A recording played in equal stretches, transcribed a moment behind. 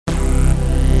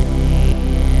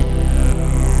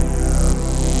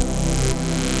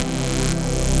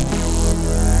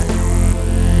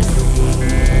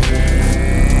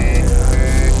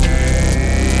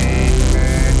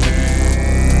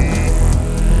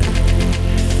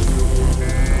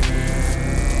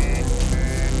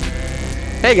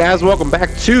Hey guys, welcome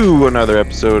back to another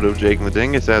episode of Jake and the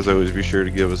Dingus. As always, be sure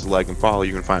to give us a like and follow.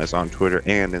 You can find us on Twitter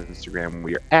and Instagram.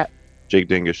 We are at Jake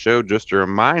Dingus Show. Just a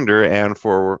reminder, and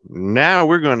for now,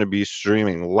 we're going to be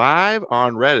streaming live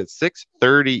on Reddit,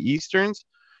 6:30 Easterns.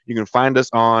 You can find us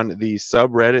on the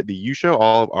subreddit, the U Show.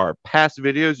 All of our past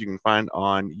videos you can find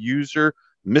on user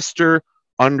Mr.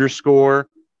 _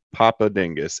 Papa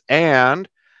Dingus. And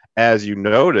as you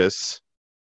notice,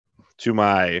 to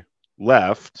my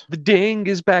left, The Ding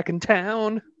is back in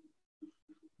town.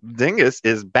 Dingus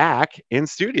is back in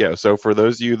studio. So for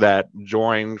those of you that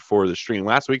joined for the stream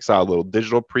last week, saw a little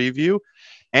digital preview,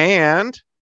 and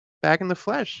back in the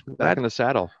flesh. Back in the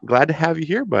saddle. Glad to have you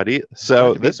here, buddy.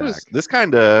 So this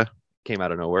kind of Came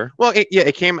out of nowhere. well,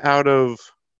 it came out of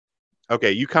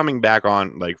you coming back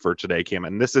on like for today came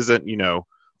in. This isn't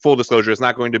full disclosure. It's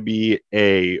not going to be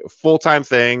a full-time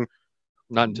thing.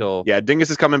 Not until Dingus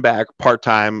is coming back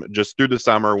part-time just through the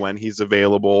summer when he's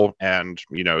available, and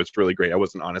it's really great. I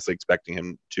wasn't honestly expecting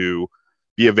him to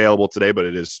be available today, but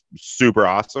it is super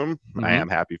awesome. I am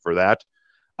happy for that.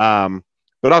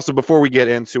 But also, before we get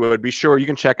into it, be sure you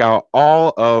can check out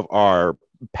all of our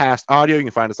past audio. You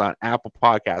can find us on Apple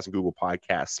Podcasts, Google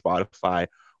Podcasts, Spotify,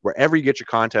 wherever you get your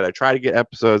content. I try to get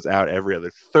episodes out every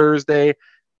other Thursday.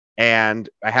 And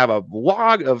I have a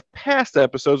log of past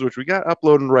episodes, which we got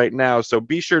uploading right now. So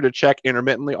be sure to check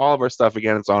intermittently. All of our stuff,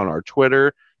 again, it's on our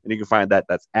Twitter. And you can find that.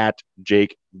 That's at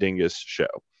Jake Dingus Show.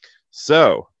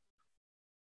 So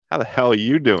how the hell are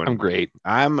you doing? I'm great.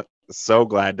 I'm so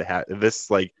glad to have this.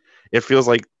 Like, it feels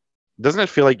like, doesn't it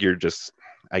feel like you're just,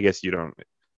 I guess you don't,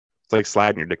 it's like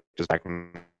sliding your dick just back in,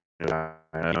 I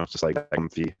don't know, it's just like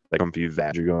comfy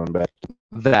vag you're going back.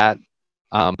 That,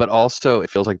 but also it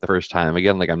feels like the first time.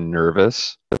 Again, like I'm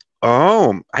nervous.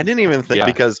 Oh, I didn't even think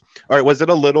because, all right, was it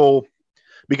a little,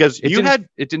 because it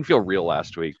didn't feel real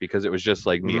last week because it was just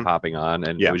like me hopping on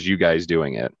and it was you guys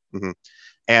doing it.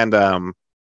 And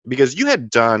because you had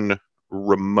done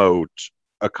remote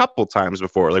a couple times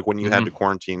before, like when you had to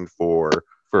quarantine for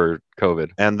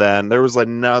COVID. And then there was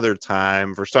another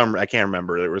time for some, I can't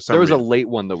remember. There was a late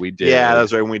one that we did. Yeah,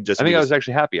 that's right. I think that was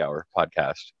actually Happy Hour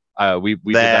podcast. We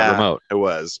did that remote. It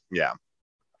was. Yeah.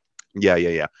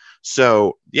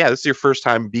 So this is your first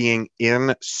time being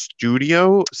in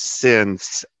studio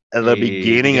since the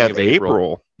beginning of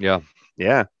April. Yeah.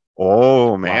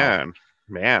 Oh man.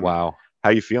 Wow.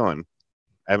 How you feeling?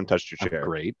 I haven't touched your chair.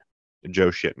 Great.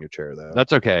 Joe shit in your chair though.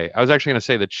 That's okay. I was actually going to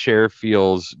say the chair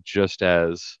feels just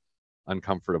as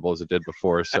uncomfortable as it did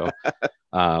before. So,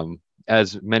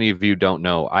 as many of you don't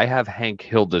know, I have Hank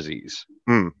Hill disease.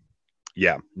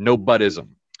 Yeah. No buttism.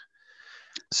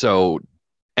 So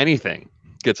anything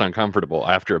gets uncomfortable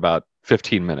after about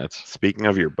 15 minutes. Speaking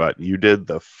of your butt, you did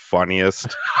the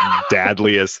funniest,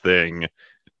 dadliest thing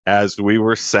as we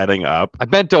were setting up. I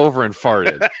bent over and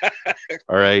farted.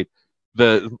 All right.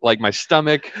 My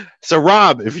stomach. So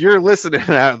Rob, if you're listening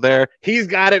out there, he's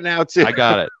got it now too. I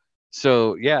got it.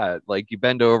 So yeah, like you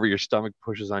bend over, your stomach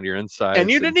pushes on your inside. And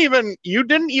you didn't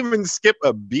even skip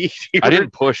a beat. I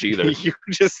didn't push either. You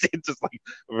just like,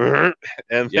 and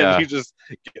then you just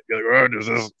like,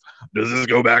 does this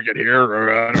go back in here?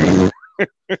 Or,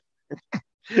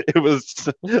 it was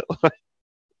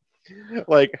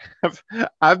like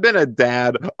I've been a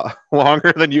dad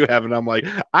longer than you have, and I'm like,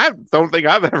 I don't think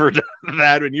I've ever done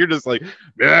that. And you're just like,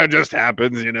 yeah, it just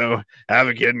happens, have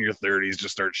a kid in your 30s,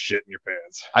 just start shitting your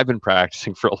pants. I've been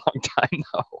practicing for a long time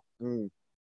now.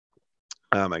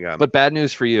 Oh my god. But bad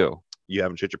news for you. You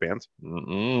haven't shit your pants?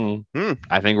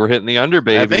 I think we're hitting the under,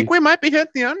 baby. I think we might be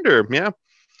hitting the under. Yeah.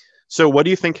 So what do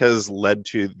you think has led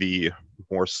to the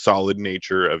more solid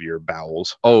nature of your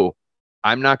bowels? Oh,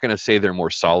 I'm not going to say they're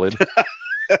more solid.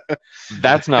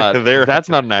 That's not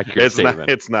an accurate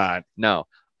statement. It's not. No.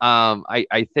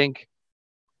 I think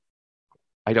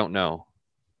I don't know.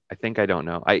 I don't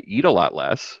know. I eat a lot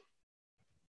less.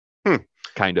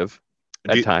 Kind of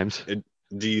at times.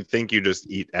 Do you think you just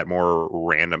eat at more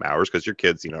random hours because your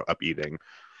kids, up eating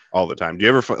all the time? Do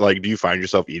you ever do you find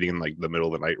yourself eating in like the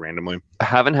middle of the night randomly? I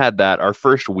haven't had that. Our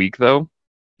first week though,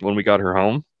 when we got her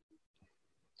home,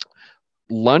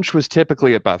 lunch was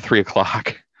typically about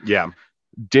 3:00. Yeah.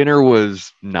 Dinner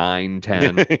was 9,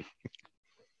 10.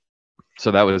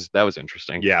 So that was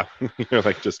interesting. Yeah.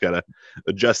 Like just gotta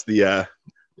adjust the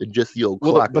old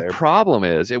clock there. The problem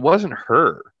is it wasn't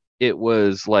her. It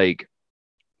was like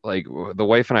the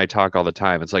wife and I talk all the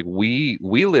time. It's like we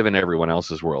live in everyone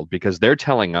else's world because they're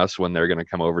telling us when they're going to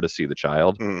come over to see the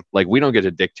child. Like we don't get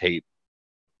to dictate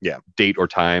date or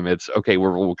time. It's okay,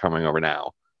 we're coming over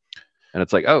now. And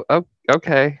it's like, oh,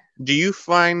 okay. Do you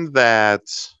find that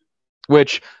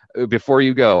Which, before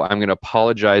you go, I'm going to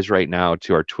apologize right now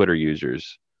to our Twitter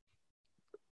users,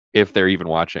 if they're even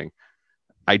watching.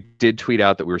 I did tweet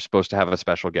out that we were supposed to have a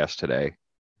special guest today.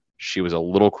 She was a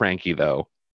little cranky though,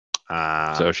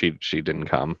 so she didn't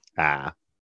come.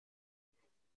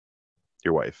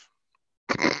 Your wife.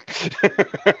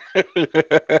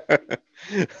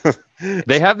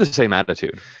 They have the same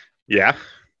attitude. Yeah,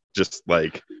 just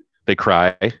like they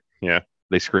cry. Yeah,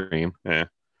 they scream. Yeah,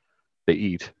 they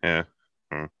eat. Yeah,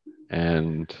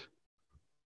 and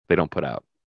they don't put out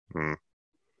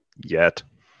yet.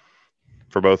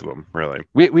 For both of them, really.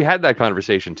 We had that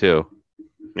conversation too.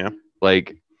 Yeah,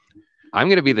 like I'm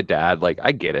gonna be the dad. Like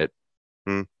I get it.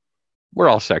 We're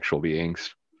all sexual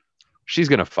beings. She's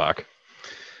gonna fuck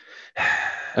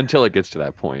until it gets to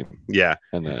that point. Yeah,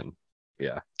 and then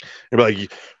yeah, you're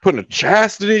like putting a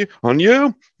chastity on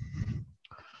you.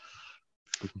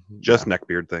 Just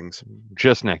neckbeard things.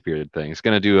 Just neckbearded things.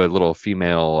 Gonna do a little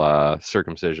female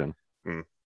circumcision.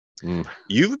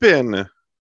 You've been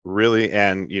really,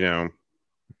 and you know,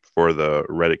 for the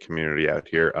Reddit community out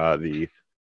here, the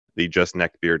just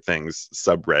neckbeard things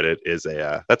subreddit is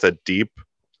that's a deep,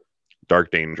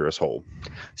 dark, dangerous hole.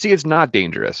 See, it's not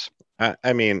dangerous.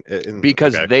 I mean,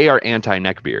 because they are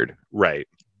anti-neckbeard, right?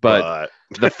 But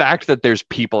the fact that there's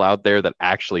people out there that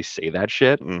actually say that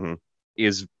shit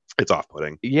is it's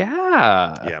off-putting.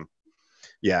 Yeah.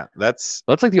 That's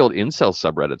like the old incel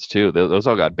subreddits too. Those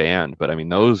all got banned, but I mean,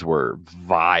 those were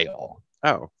vile.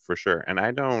 Oh, for sure. And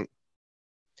I don't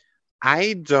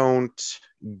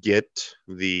get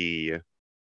the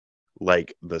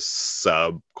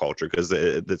subculture, because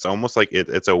it's almost like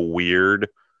it's a weird,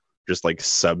 just like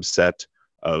subset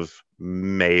of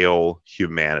male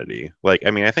humanity. Like,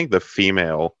 I mean, I think the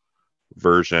female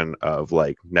version of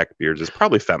like neckbeards is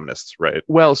probably feminists, right?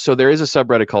 Well, so there is a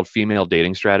subreddit called Female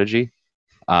Dating Strategy,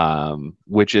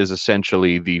 which is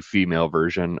essentially the female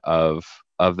version of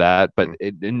that, but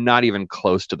not even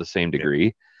close to the same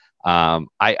degree.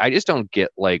 I just don't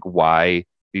get like why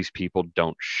these people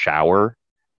don't shower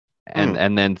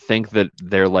and then think that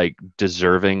they're like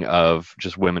deserving of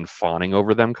just women fawning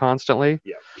over them constantly.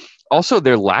 Yeah. Also,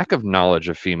 their lack of knowledge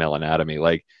of female anatomy.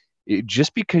 Like,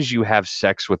 just because you have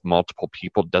sex with multiple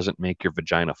people doesn't make your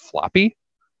vagina floppy.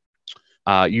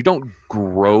 You don't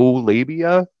grow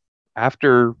labia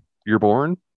after you're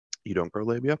born. You don't grow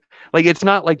labia? Like, it's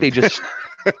not like they just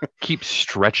keep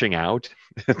stretching out.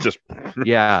 Just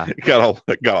yeah, got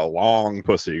a long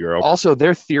pussy, girl. Also,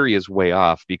 their theory is way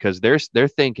off, because they're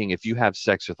thinking if you have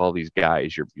sex with all these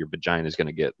guys, your vagina is going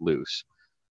to get loose.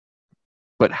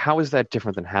 But how is that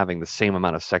different than having the same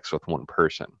amount of sex with one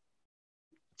person?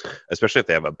 Especially if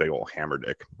they have a big old hammer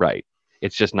dick. Right.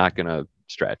 It's just not going to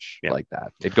stretch like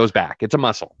that. It goes back. It's a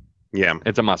muscle. Yeah.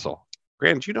 It's a muscle.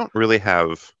 Grant, you don't really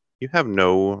have... You have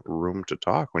no room to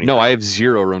talk when you. No, I have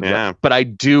zero room to talk. But I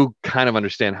do kind of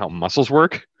understand how muscles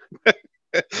work.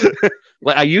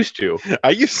 Like I used to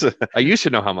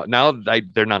know how much. Now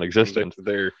they're non-existent.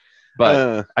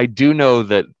 But I do know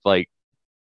that, like,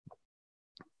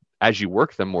 as you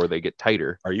work them more, they get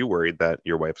tighter. Are you worried that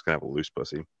your wife's gonna have a loose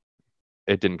pussy?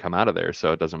 It didn't come out of there,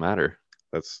 so it doesn't matter.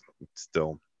 That's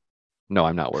still. No,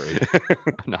 I'm not worried.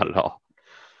 Not at all.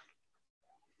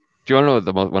 Do you want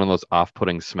to know what one of the most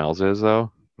off-putting smells is,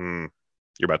 though? You're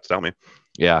about to tell me.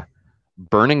 Yeah.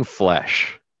 Burning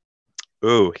flesh.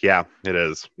 Ooh, yeah, it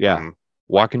is. Yeah.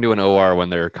 Walk into an OR when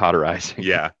they're cauterizing.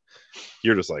 Yeah.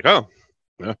 You're just like, oh,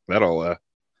 yeah, that'll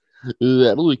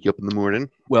wake you up in the morning.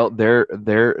 Well, there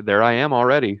I am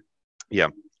already. Yeah.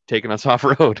 Taking us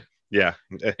off-road. Yeah.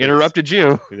 Interrupted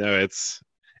you. You know,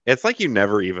 it's like you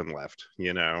never even left,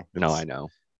 you know? No, I know.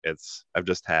 I've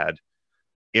just had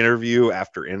interview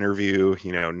after interview,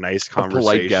 you know, nice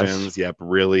conversations. Yep,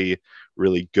 really,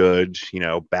 really good, you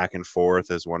know, back and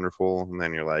forth is wonderful. And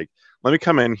then you're like, let me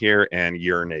come in here and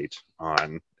urinate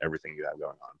on everything you have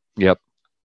going on. Yep.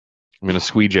 I'm gonna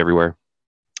squeege everywhere.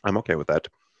 I'm okay with that.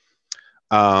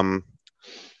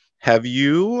 Have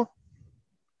you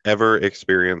ever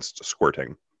experienced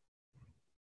squirting?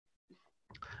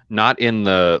 Not in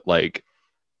the, like,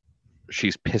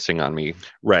 she's pissing on me.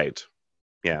 Right.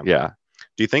 Yeah. Yeah.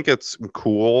 Do you think it's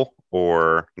cool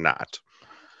or not?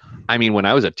 I mean, when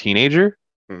I was a teenager,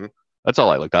 that's all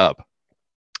I looked up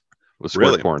was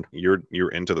squirt porn. You're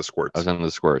into the squirts. I was into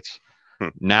the squirts.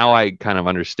 Now I kind of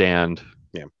understand.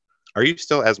 Yeah. Are you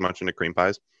still as much into cream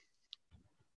pies?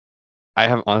 I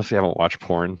honestly haven't watched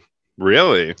porn.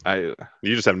 Really? You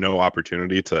just have no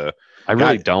opportunity to. I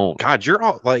really don't. God, you're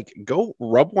all like, go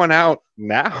rub one out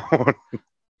now.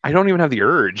 I don't even have the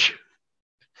urge.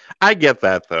 I get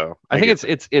that though. I think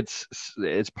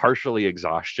it's partially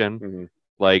exhaustion.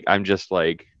 Like, I'm just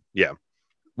like, yeah,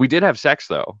 We did have sex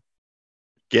though.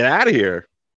 Get out of here.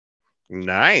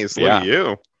 Nice. Look at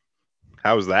you.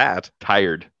 How was that?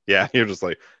 Tired. Yeah, you're just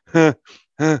like, huh.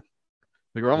 Like,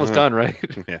 we're almost done, right?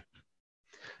 Yeah.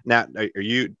 Now,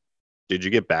 did you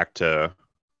get back to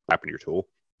wrapping your tool?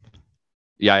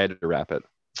 Yeah, I had to wrap it.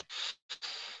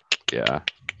 Yeah.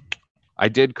 I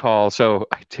did call the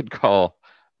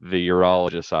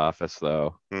urologist's office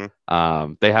though.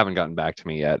 They haven't gotten back to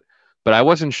me yet. But I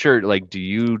wasn't sure, like, do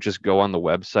you just go on the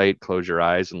website, close your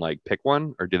eyes, and like pick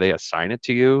one, or do they assign it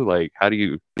to you? Like, how do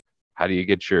you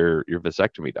get your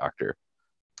vasectomy doctor?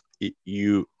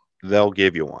 They'll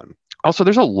give you one. Also,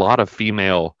 there's a lot of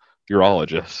female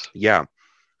urologists. Yeah,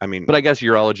 I mean, but I guess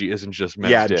urology isn't just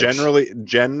men's dicks.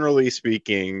 generally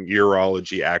speaking,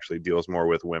 urology actually deals more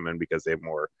with women because they have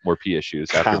more pee issues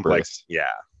complex. After birth.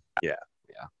 Yeah.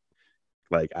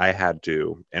 Like I had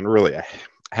to, and really, I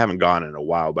haven't gone in a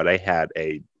while, but I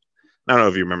don't know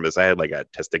if you remember this. I had like a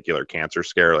testicular cancer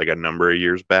scare like a number of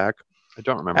years back. I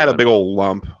don't remember. I had a big old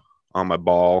lump on my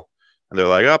ball, and they're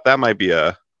like, "Oh, that might be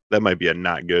a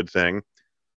not good thing,"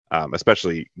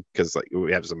 especially because like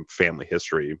we have some family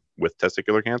history with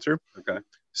testicular cancer. Okay.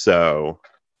 So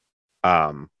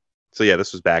yeah,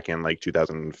 this was back in like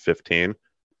 2015,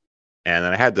 and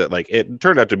then I had to it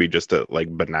turned out to be just a like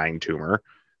benign tumor.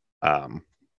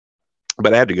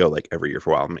 But I had to go like every year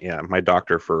for a while. Yeah, my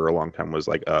doctor for a long time was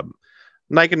like a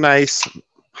nice,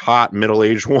 hot,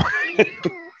 middle-aged one.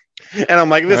 And I'm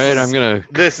like, I'm gonna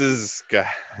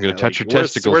touch your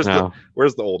testicles now.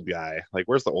 Where's the old guy? Like,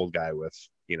 where's the old guy with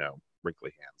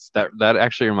wrinkly hands? That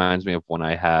actually reminds me of when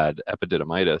I had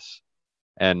epididymitis,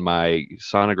 and my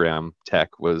sonogram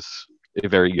tech was a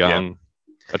very young,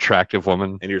 attractive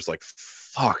woman. And you're just like,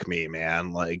 fuck me,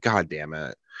 man! Like, god damn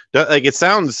it! Like it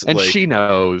sounds, and she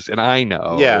knows, and I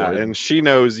know. Yeah, and she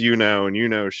knows,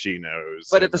 and she knows.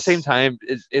 But at the same time,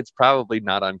 it's probably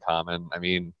not uncommon. I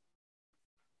mean,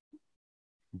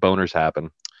 boners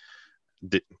happen.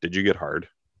 Did you get hard?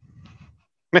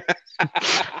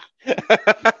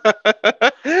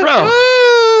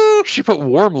 Bro, she put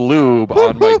warm lube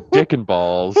on my dick and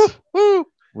balls.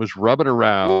 Was rubbing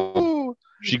around.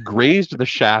 She grazed the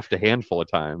shaft a handful of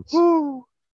times.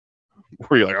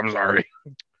 Were you like, I'm sorry?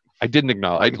 I didn't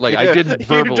acknowledge. I didn't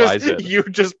verbalize it. You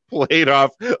just played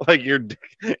off like your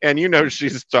dick, and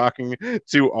she's talking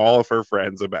to all of her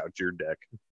friends about your dick.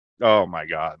 Oh my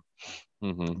god,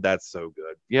 That's so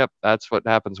good. Yep, that's what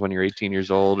happens when you're 18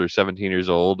 years old or 17 years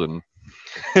old, and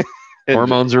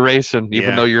hormones are racing.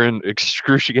 Even though you're in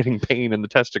excruciating pain in the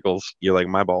testicles, you're like,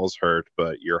 my balls hurt,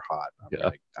 but you're hot. I'm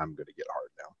gonna get hard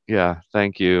now. Yeah,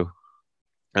 thank you.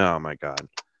 Oh my god,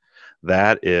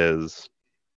 that's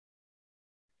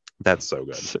so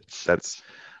good. That's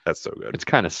so good. It's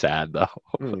kind of sad though.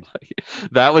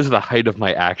 That was the height of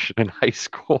my action in high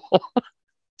school.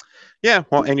 Yeah,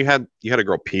 well, and you had a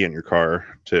girl pee in your car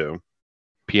too.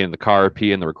 Pee in the car,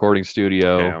 pee in the recording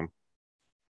studio.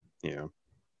 Yeah.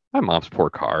 My mom's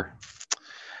poor car.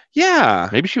 Yeah.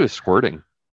 Maybe she was squirting.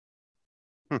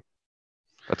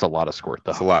 That's a lot of squirt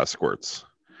though. That's a lot of squirts.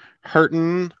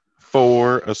 Hurting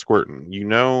for a squirtin'. You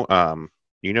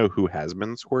know who has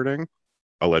been squirting?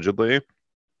 Allegedly,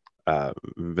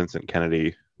 Vincent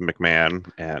Kennedy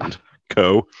McMahon and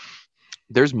co.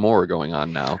 There's more going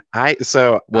on now.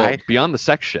 Beyond the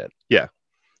sex shit. Yeah.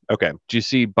 Okay. Do you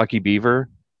see Bucky Beaver,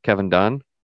 Kevin Dunn?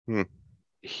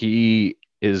 He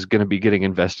is going to be getting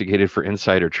investigated for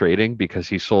insider trading because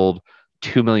he sold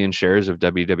 2 million shares of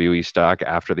WWE stock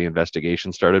after the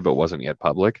investigation started, but wasn't yet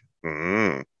public.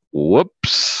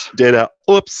 Whoops.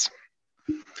 Oops.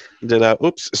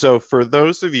 So for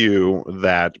those of you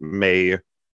that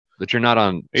you're not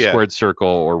on Squared Circle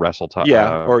or Wrestle Talk,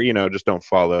 or just don't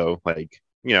follow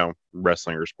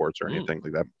wrestling or sports or anything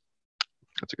like that.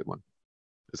 That's a good one.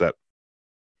 Is that?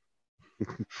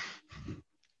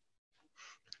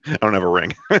 I don't have a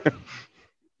ring.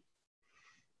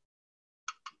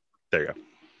 There you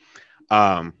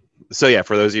go. So yeah,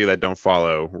 for those of you that don't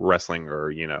follow wrestling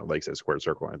or like say Squared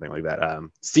Circle or anything like that,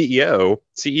 CEO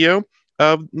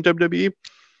of WWE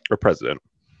or president?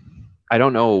 I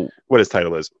don't know what his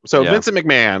title is. So Vincent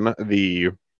McMahon, the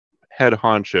head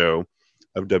honcho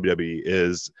of WWE,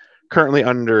 is currently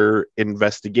under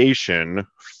investigation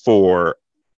for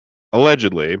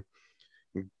allegedly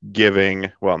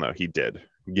giving. Well, no, he did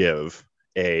give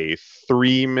a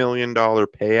 $3 million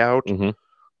payout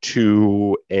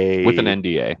to with an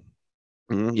NDA.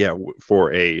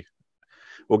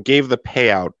 Gave the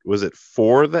payout. Was it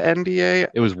for the NDA?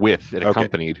 It was with. It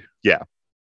accompanied. Yeah.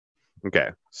 Okay.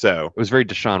 So it was very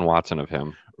Deshaun Watson of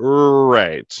him.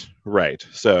 Right.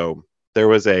 So there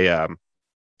was a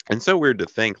And so weird to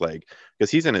think, like,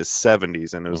 because he's in his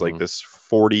 70s and it was like Mhm. this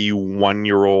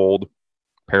 41-year-old,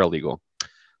 Paralegal.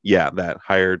 that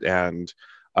hired, and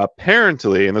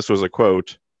apparently, and this was a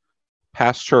quote,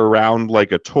 passed her around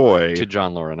like a toy. To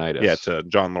John Laurinaitis. Yeah, to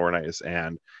John Laurinaitis.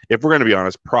 And if we're going to be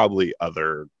honest, probably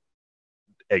other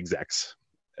execs,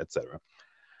 etc.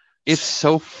 It's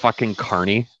so fucking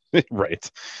carny. Right.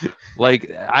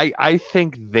 Like I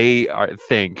think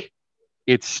think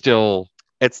it's still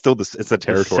It's still it's the the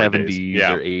territory 70s days.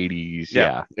 Yeah. or 80s.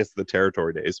 Yeah. It's the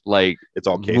territory days. Like It's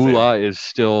all kayfabe. Moolah is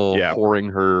still Yeah.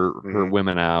 whoring her Mhm.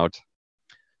 women out.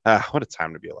 What a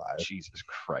time to be alive. Jesus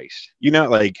Christ. You know,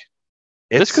 like,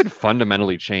 This could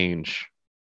fundamentally change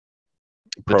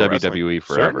the pro wrestling. WWE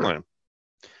forever. Certainly.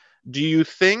 Do you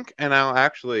think, and I'll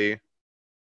actually,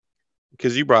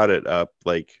 because you brought it up,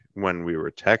 like, when we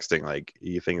were texting, like,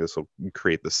 you think this will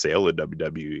create the sale of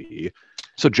WWE?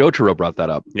 So Joe Turo brought that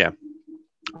up. Yeah.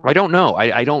 I don't know.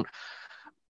 I don't.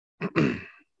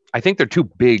 I think they're too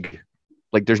big.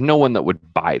 Like, there's no one that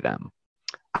would buy them.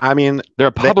 I mean, They're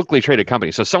a publicly traded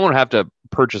company, so someone would have to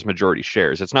purchase majority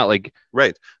shares. It's not like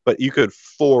right, but you could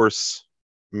force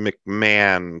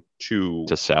McMahon to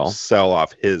sell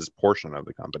off his portion of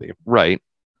the company. Right.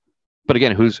 But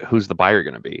again, who's the buyer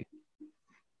going to be?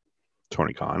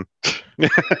 Tony Khan.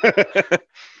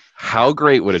 How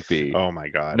great would it be? Oh my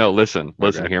God. No, listen,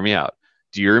 Okay. hear me out.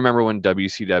 Do you remember when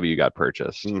WCW got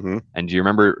purchased? Mm-hmm. And do you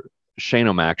remember Shane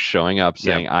O'Mac showing up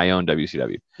saying, I own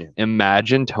WCW? Yeah.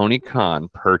 Imagine Tony Khan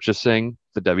purchasing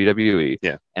the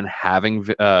WWE and having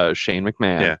Shane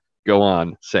McMahon go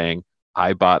on saying,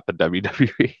 I bought the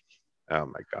WWE. Oh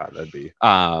my God, that'd be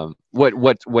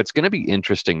what's going to be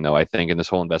interesting, though, I think, in this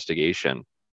whole investigation,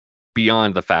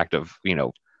 beyond the fact of,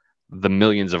 the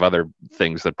millions of other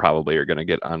things that probably are going to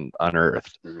get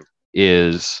unearthed,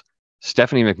 is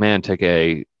Stephanie McMahon took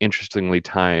a interestingly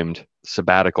timed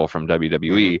sabbatical from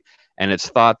WWE, and it's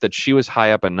thought that she was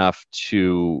high up enough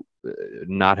to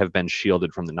not have been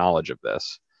shielded from the knowledge of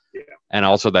this. Yeah. And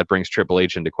also that brings Triple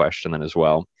H into question then as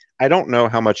well. I don't know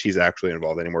how much he's actually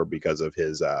involved anymore because of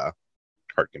his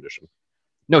heart condition.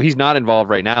 No, he's not involved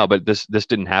right now, but this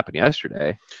didn't happen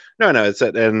yesterday. No, and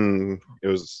it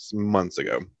was months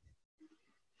ago.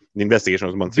 The investigation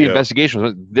was months ago. The investigation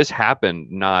was, this happened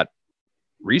not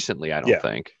recently, I don't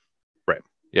think. Right.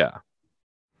 Yeah.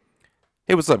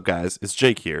 Hey, what's up, guys? It's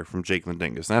Jake here from Jake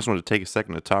Lindingus, and I just wanted to take a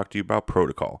second to talk to you about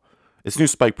Protocol. It's a new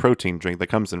spike protein drink that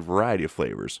comes in a variety of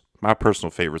flavors. My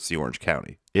personal favorite's the Orange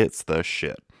County. It's the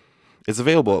shit. It's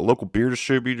available at local beer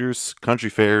distributors, country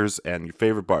fairs, and your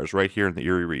favorite bars right here in the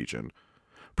Erie region.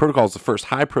 Protocol is the first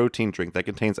high-protein drink that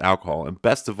contains alcohol, and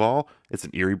best of all, it's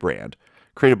an Erie brand.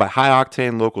 Created by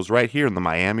high-octane locals right here in the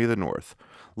Miami of the North.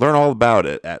 Learn all about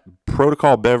it at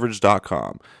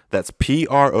protocolbeverage.com. That's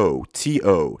PROTOCHOL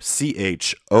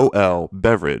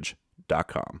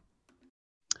beverage.com.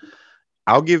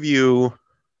 I'll give you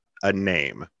a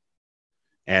name,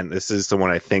 and this is someone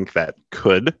I think that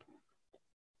could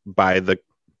buy the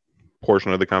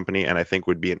portion of the company, and I think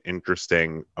would be an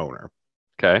interesting owner.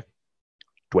 Okay.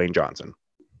 Dwayne Johnson.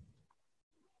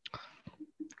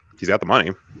 He's got the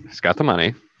money. He's got the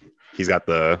money. He's got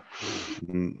the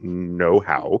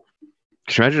know-how.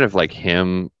 Can you imagine if, like,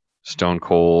 him, Stone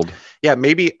Cold? Yeah,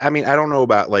 maybe. I mean, I don't know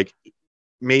about, like,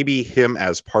 maybe him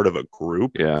as part of a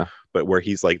group. Yeah. But where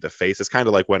he's like the face. It's kind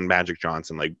of like when Magic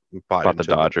Johnson like bought the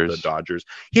Dodgers. The Dodgers.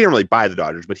 He didn't really buy the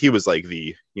Dodgers, but he was like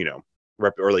the,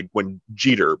 rep, or like when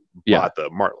Jeter bought the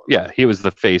Marlins. Yeah, he was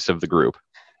the face of the group.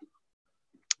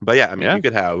 But yeah, I mean, you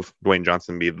could have Dwayne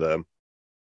Johnson be the,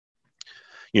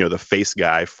 the face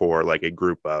guy for like a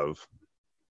group of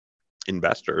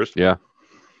investors. Yeah.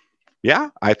 Yeah,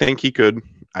 I think he could.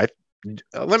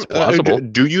 Possible.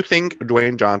 Do you think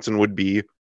Dwayne Johnson would be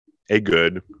a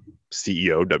good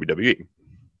CEO WWE?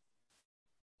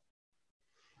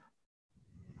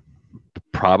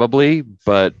 Probably,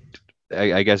 but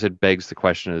I guess it begs the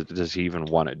question: does he even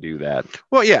want to do that?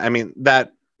 Well, yeah, I mean,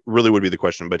 that really would be the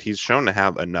question. But he's shown to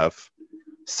have enough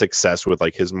success with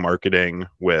like his marketing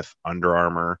with Under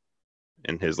Armour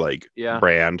and his like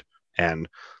brand and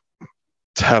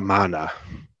Tamana.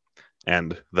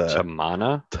 And the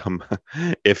Tamana.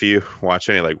 If you watch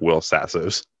any like Will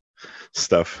Sasso's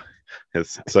stuff,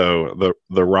 it's so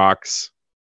the Rock's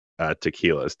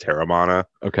tequila is Terramana.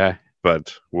 Okay.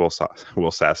 But Will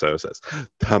Sasso says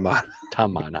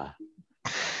Tamana.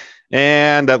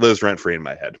 And that lives rent free in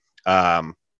my head.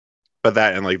 But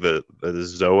that and like the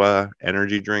Zoa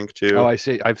energy drink too. Oh, I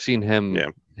see. I've seen him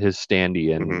his standee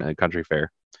in Country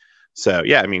Fair. So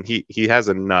yeah, I mean he has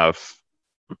enough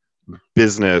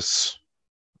business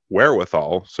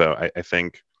wherewithal. So I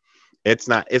think it's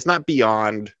not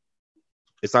beyond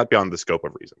it's not beyond the scope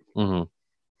of reason. Mhm.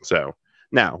 So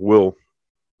now, will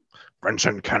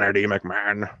Vincent Kennedy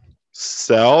McMahon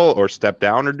sell or step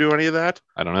down or do any of that?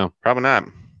 I don't know. Probably not.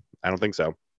 I don't think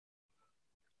so.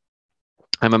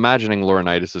 I'm imagining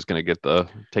Laurinaitis is going to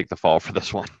take the fall for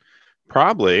this one.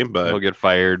 Probably, but He'll get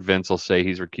fired. Vince will say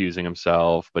he's recusing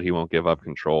himself, but he won't give up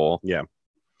control. yeah.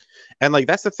 And like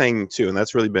that's the thing too, and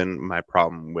that's really been my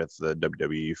problem with the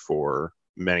WWE for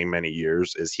many, many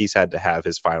years is he's had to have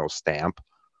his final stamp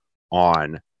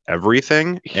on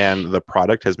everything, and the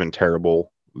product has been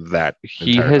terrible. That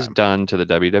He entire has time. done to the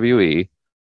WWE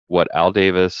what Al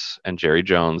Davis and Jerry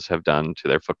Jones have done to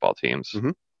their football teams.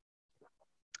 Mhm.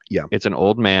 Yeah. It's an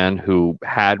old man who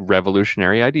had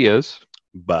revolutionary ideas.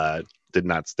 but did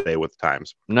not stay with the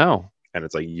times. No. And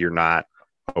it's like you're not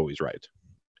always right,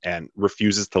 and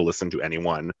refuses to listen to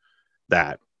anyone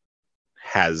that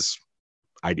has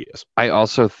ideas. I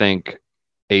also think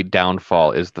a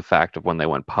downfall is the fact of when they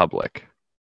went public,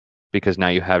 because now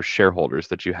you have shareholders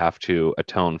that you have to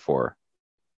atone for.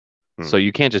 So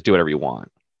you can't just do whatever you want.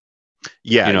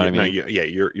 Yeah, You know what I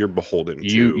mean? You're beholden to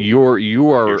You are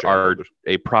your shareholders.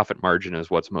 a profit margin is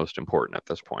what's most important at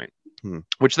this point, Hmm.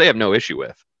 which they have no issue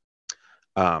with.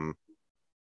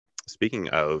 Speaking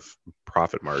of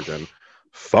profit margin,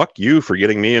 fuck you for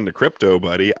getting me into crypto,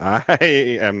 buddy. I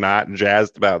am not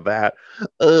jazzed about that.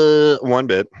 One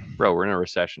bit. Bro, we're in a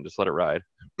recession. Just let it ride.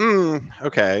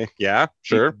 Okay. Yeah,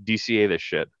 sure. DCA this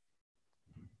shit.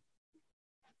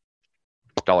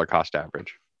 Dollar cost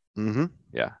average. Mm-hmm.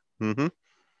 Yeah. Mm-hmm.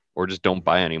 Or just don't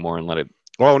buy anymore and let it.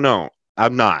 Oh no,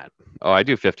 I'm not. Oh, I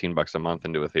do $15 a month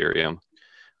into Ethereum.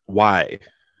 Why?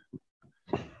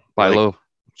 Buy Like- low.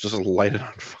 Just light it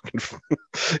on fucking.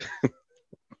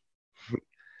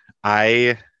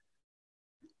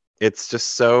 It's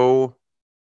just so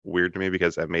weird to me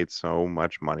because I've made so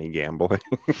much money gambling.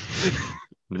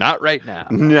 Not right now.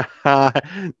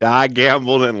 I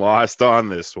gambled and lost on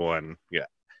this one. Yeah.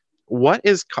 What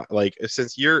is like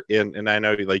since you're in, and I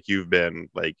know like you've been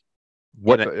like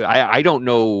What I don't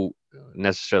know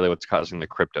necessarily what's causing the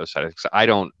crypto side. I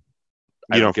don't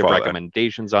give follow that.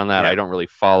 recommendations on that. Yeah. I don't really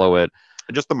follow it.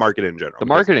 Just the market in general. The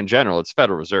market in general, it's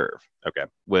Federal Reserve. Okay.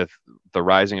 With the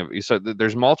rising of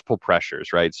there's multiple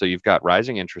pressures, right? So you've got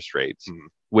rising interest rates,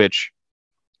 which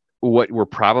what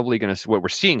we're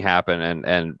seeing happen,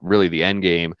 and really the end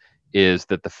game is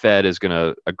that the Fed is going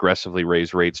to aggressively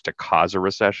raise rates to cause a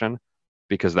recession,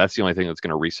 because that's the only thing that's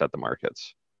going to reset the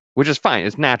markets, which is fine.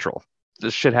 It's natural.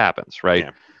 This shit happens,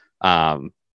 right? Yeah.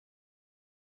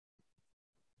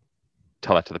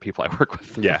 Tell that to the people I work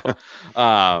with. Yeah.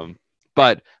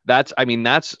 But that's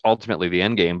ultimately the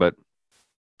end game. But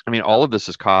I mean, all of this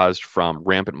is caused from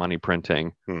rampant money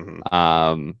printing.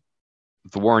 Mhm.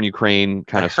 The war in Ukraine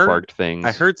kind of sparked things.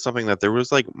 I heard something that there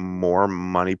was like more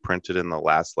money printed in the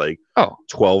last like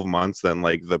 12 months than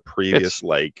like the previous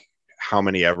like how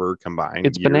many ever combined.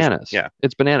 It's years. bananas. Yeah.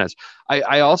 It's bananas.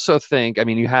 I also think, I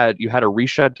mean, you had a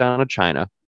reshut down of China.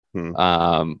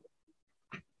 The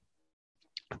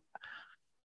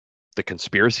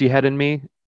conspiracy head in me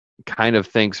kind of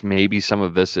thinks maybe some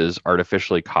of this is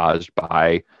artificially caused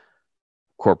by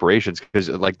corporations, because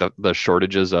like the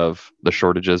shortages of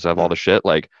all the shit,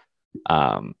 like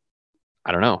I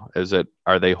don't know,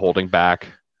 are they holding back?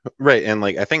 Right. And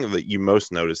like I think that you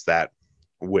most notice that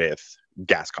with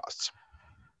gas costs.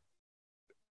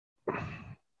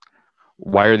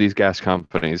 Why are these gas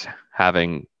companies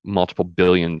having multiple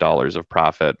 $billion of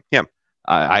profit? Yeah.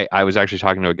 I was actually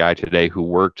talking to a guy today who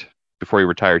worked, before he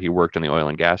retired, he worked in the oil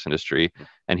and gas industry.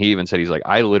 And he even said, he's like,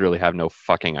 I literally have no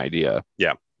fucking idea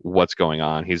what's going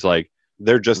on. He's like,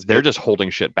 they're just holding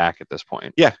shit back at this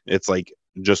point. Yeah. It's like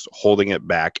just holding it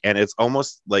back. And it's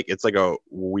almost like it's like a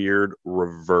weird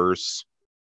reverse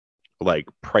like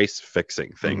price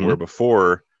fixing thing where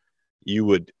before you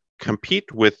would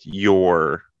compete with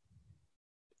your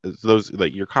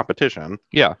competition.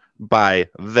 Yeah. By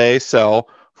they sell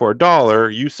for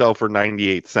 $1, you sell for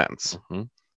 98 cents.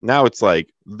 Now it's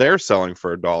like they're selling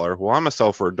for $1. Well, I'm gonna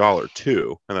sell for $1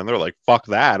 too, and then they're like, "Fuck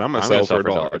that! I'm gonna sell for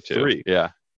 $1.03."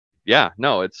 Yeah.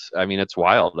 No, it's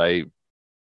wild.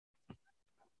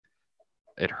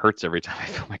 It hurts every time I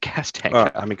fill my gas tank.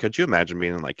 I mean, could you imagine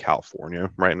being in like California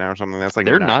right now or something? That's like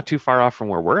they're not too far off from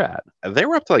where we're at. They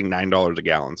were up to like $9 a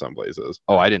gallon some places.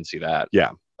 Oh, I didn't see that.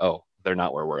 Yeah. Oh, they're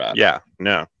not where we're at. Yeah.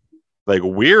 No. Like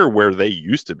we're where they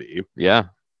used to be. Yeah.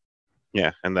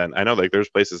 Yeah, and then I know like there's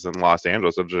places in Los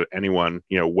Angeles, if there's anyone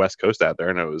West Coast out there,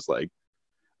 and it was like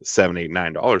 $7,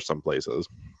 $8, $9 some places.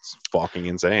 It's fucking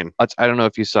insane. I don't know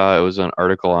if you saw, it was an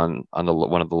article on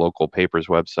one of the local papers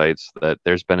websites that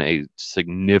there's been a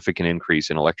significant increase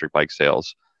in electric bike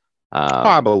sales.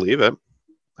 I believe it.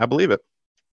 I believe it.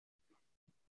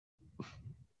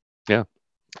 It's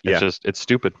Yeah. just, it's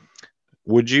stupid.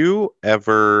 Would you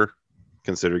ever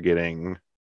consider getting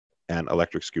an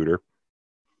electric scooter?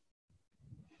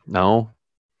 No.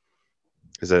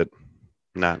 Is it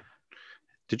not?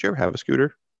 Did you ever have a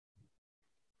scooter?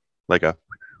 Like a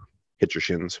hit your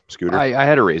shins scooter? I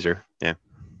had a razor. Yeah.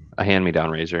 A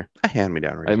hand-me-down razor. A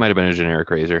hand-me-down razor. It might have been a generic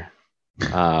razor.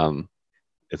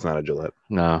 It's not a Gillette.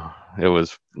 No, it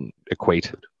was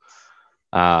Equate.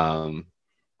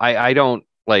 I don't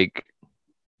like,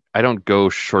 I don't go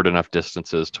short enough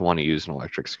distances to want to use an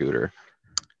electric scooter.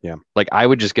 Yeah. Like I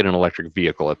would just get an electric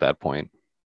vehicle at that point.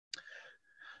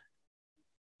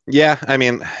 Yeah, I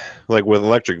mean, like with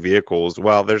electric vehicles,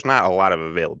 well, there's not a lot of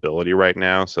availability right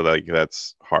now, so like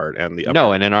that's hard. And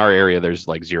No, and in our area there's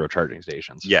like 0 charging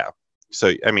stations. yeah.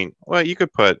 So I mean, well,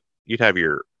 you'd have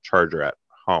your charger at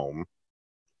home,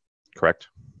 correct?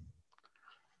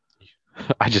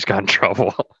 I just got in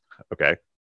trouble. Okay.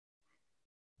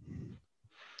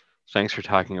 Thanks for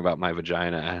talking about my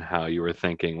vagina and how you were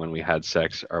thinking when we had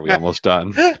sex. Are we almost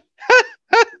done?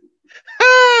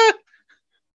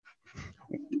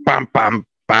 Bum, bum,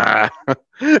 bah.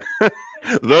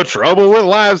 The trouble with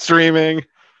live streaming.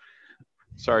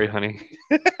 Sorry, honey.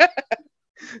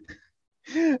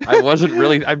 I wasn't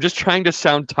really. I'm just trying to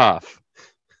sound tough.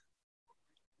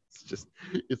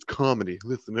 It's comedy.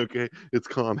 Listen, okay? It's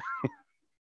comedy.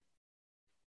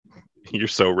 You're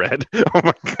so red. Oh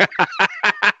my God.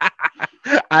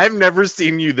 I've never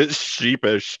seen you this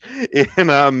sheepish in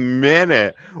a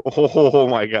minute. Oh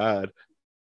my God.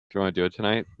 Do you want to do it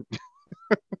tonight?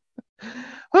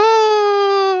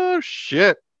 Oh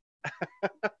shit.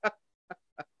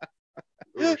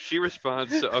 Ooh, she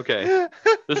responds. Okay,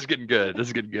 this is getting good. This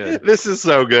is getting good. This is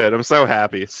so good. I'm so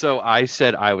happy. So I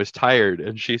said I was tired,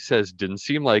 and she says didn't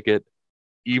seem like it,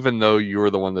 even though you were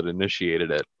the one that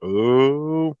initiated it.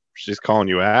 Ooh, she's calling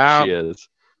you out. She is.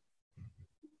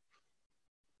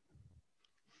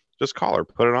 Just call her.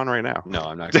 Put it on right now. No,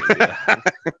 I'm not going to do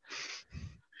that.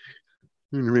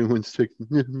 Everyone's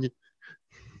taking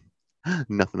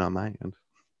nothing on my end.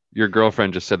 Your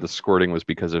girlfriend just said the squirting was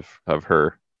because of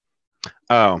her.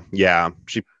 Oh yeah,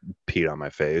 she peed on my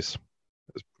face.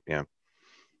 Yeah,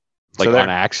 Like So there- on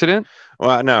accident?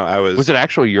 well, no, I was. Was it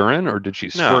actual urine or did she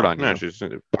squirt on you? No, she just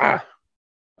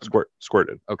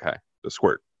squirted. Okay, The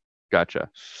squirt. gotcha.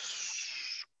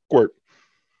 Squirt.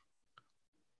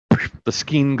 The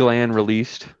skin gland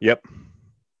released. Yep.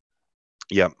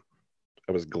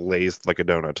 I was glazed like a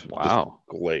donut. Just Wow.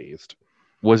 glazed.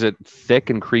 Was it thick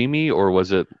and creamy or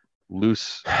was it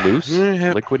loose,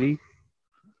 liquidy?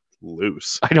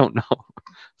 Loose. I don't know.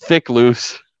 Thick,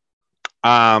 loose.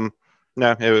 No,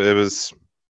 it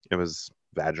was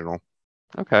vaginal.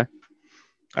 Okay,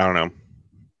 I don't know.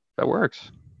 that works.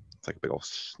 It's like a big old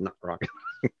snot rocket.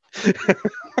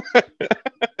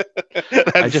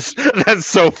 That's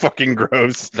so fucking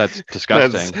gross. That's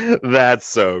disgusting. That's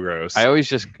so gross. I always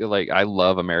just I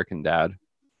love American Dad.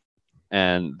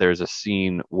 And there's a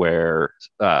scene where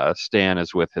Stan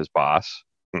is with his boss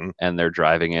Mhm. and they're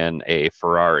driving in a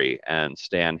Ferrari and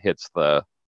Stan hits the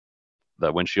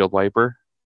windshield wiper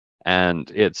and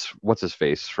it's what's his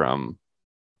face from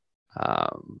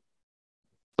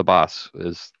the boss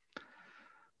is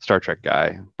Star Trek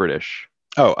guy, British.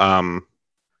 Oh,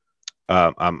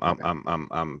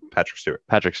 Patrick Stewart.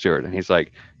 Patrick Stewart. And he's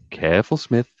like, careful,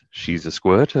 Smith. She's a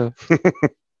squirter.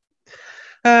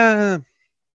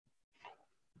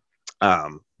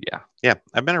 Yeah.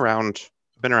 I've been around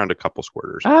a couple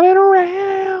squirters, I've been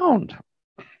around.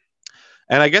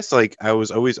 and I guess like I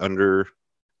was always under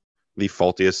the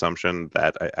faulty assumption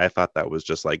that I thought that was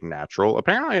just like natural.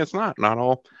 Apparently, it's not. Not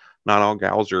all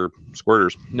gals are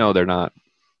squirters. No, they're not.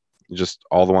 Just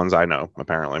all the ones I know.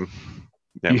 Apparently,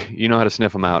 Yeah. You know how to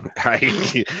sniff them out.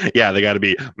 Yeah, they got to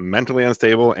be mentally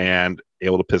unstable and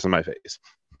able to piss in my face.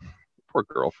 Poor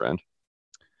girlfriend.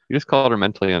 You just called her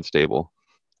mentally unstable.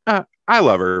 I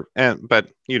love her, but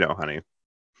honey,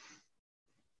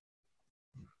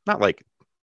 not like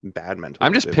bad mentally.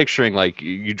 I'm just unstable. picturing like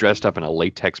you dressed up in a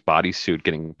latex bodysuit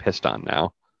getting pissed on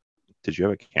now. Did you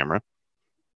have a camera?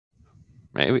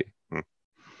 Maybe.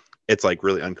 It's like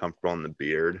really uncomfortable in the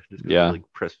beard. Just Yeah. like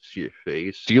press to your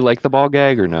face. Do you like the ball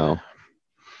gag or no?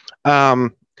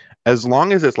 As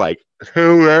long as it's like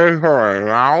 2 days from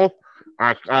now,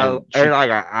 And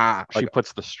like She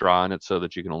puts the straw in it so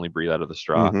that you can only breathe out of the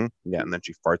straw yeah, and then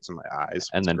she farts in my eyes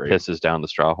and It's then great. pisses down the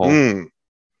straw hole. Mm.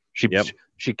 She Yep.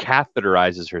 she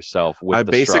catheterizes herself with I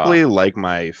the basically straw. like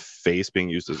my face being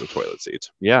used as a toilet seat.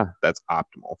 Yeah. That's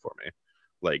optimal for me.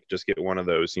 Like just get one of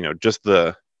those, just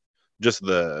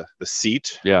the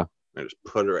seat. Yeah. I just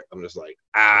put it. I'm just like,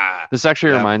 ah. This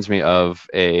actually Yeah. reminds me of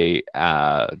a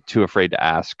Too Afraid to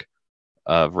Ask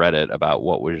of Reddit about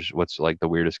what's like the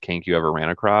weirdest kink you ever ran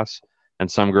across.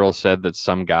 And some girl said that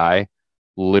some guy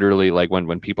literally, like,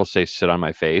 when people say sit on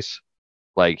my face,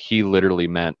 like he literally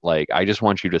meant like, I just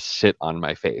want you to sit on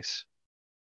my face,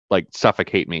 like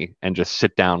suffocate me and just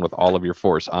sit down with all of your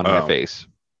force on my Oh. face.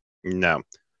 No.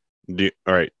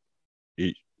 All right.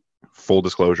 Full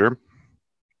disclosure,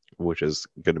 which is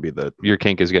going to be the Your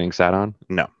kink is getting sat on?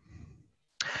 no.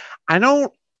 I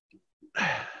don't.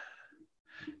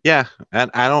 Yeah,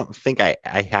 and I don't think I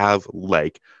have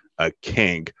like a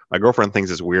kink. My girlfriend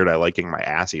thinks it's weird I liking my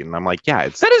ass eaten. I'm like, yeah,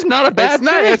 it's That is not a bad it's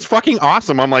not. thing. It's fucking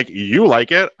awesome. I'm like, you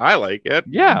like it, I like it.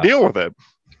 Yeah. Deal with it.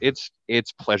 It's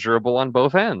pleasurable on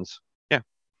both ends. Yeah.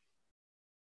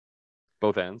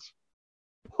 Both ends.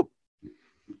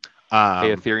 Um,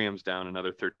 Hey, Ethereum's down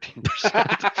another 13%.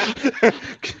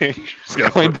 Coinbase.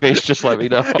 Coinbase just let me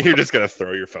know. You're just gonna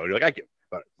throw your phone. You're like, I get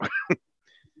it.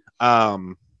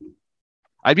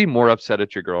 I'd be more upset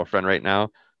at your girlfriend right now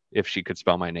if she could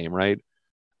spell my name right.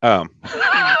 I'm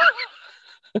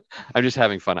just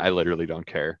having fun. I literally don't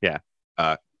care.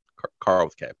 Carl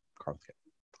with K. Carl with K.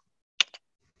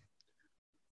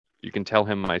 You can tell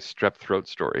him my strep throat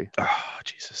story. Oh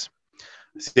Jesus.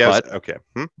 See, okay.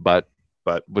 But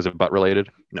But was it butt related?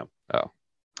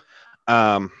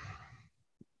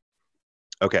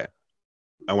 Okay.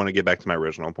 I want to get back to my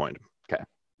original point.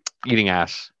 Eating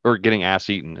ass or getting ass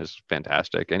eaten is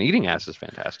fantastic, and eating ass is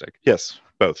fantastic. Yes,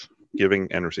 both giving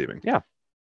and receiving. Yeah.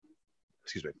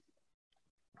 Excuse me.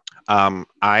 I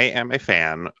am a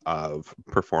fan of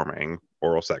performing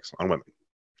oral sex on women,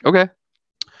 Okay.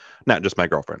 not just my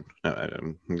girlfriend.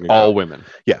 All women.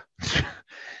 Yeah.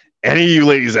 Any of you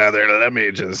ladies out there, let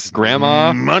me just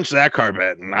Grandma? munch that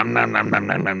carpet. Nom, nom, nom, nom,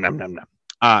 nom, nom, nom, nom,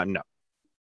 nom. No.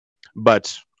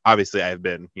 But obviously I've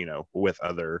been, with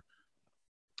other.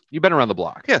 You've been around the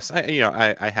block. Yes,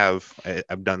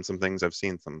 I've done some things. I've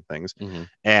seen some things. Mhm.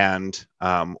 And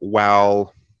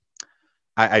while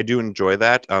I do enjoy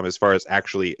that, as far as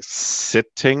actually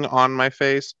sitting on my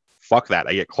face, fuck that.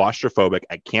 I get claustrophobic.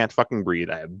 I can't fucking breathe.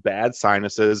 I have bad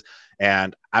sinuses,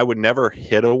 and I would never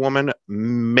hit a woman.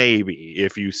 Maybe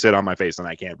if you sit on my face and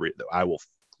I can't breathe, I will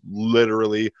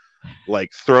literally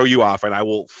like throw you off, and I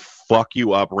will fuck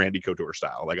you up Randy Couture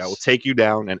style. Like I will take you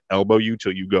down and elbow you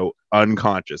till you go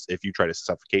unconscious if you try to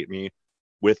suffocate me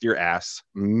with your ass.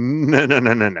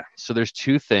 No. So there's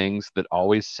two things that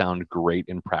always sound great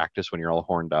in practice when you're all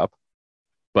horned up,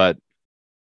 but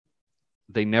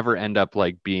they never end up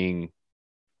like being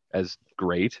as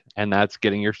great. And that's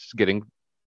getting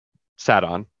sat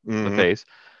on the face.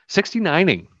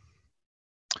 69ing.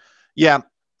 Yeah.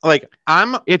 Like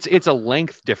it's a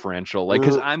length differential, like,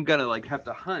 because I'm gonna like have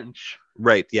to hunch.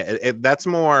 Right. Yeah. That's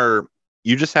more.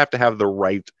 You just have to have the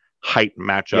right height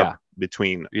matchup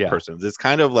between persons. It's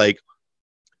kind of like,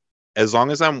 as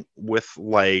long as I'm with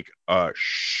like a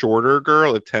shorter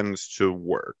girl, it tends to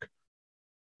work.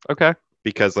 Okay.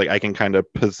 Because like I can kind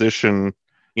of position,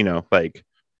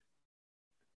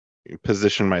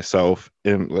 position myself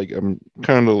in like I'm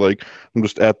kind of like I'm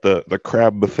just at the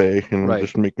crab buffet and I'm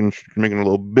just making a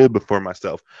little bib for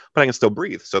myself, but I can still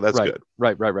breathe, so that's good.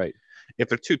 Right. If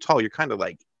they're too tall, you're kind of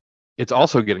like it's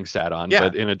also getting sat on,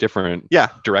 but in a different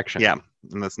direction. Yeah,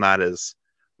 and it's not as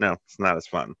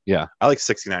fun. Yeah, I like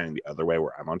 69 the other way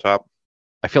where I'm on top.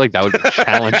 I feel like that would be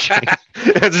challenging.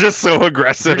 It's just so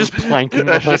aggressive. You're just planking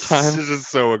the whole time. It's just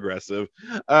so aggressive.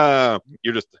 I've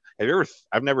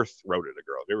never throated a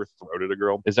girl. Have you ever throated a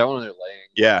girl? Is that when they're laying?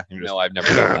 Yeah. No, I've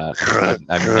never done that.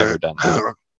 I've never done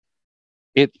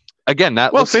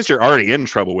that. Since you're already in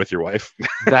trouble with your wife.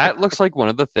 That looks like one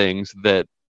of the things that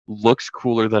looks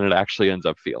cooler than it actually ends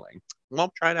up feeling.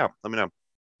 Well, try it out. Let me know.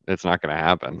 It's not going to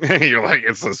happen. You're like,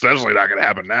 it's especially not going to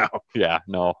happen now. Yeah,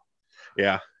 no.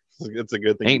 Yeah. It's a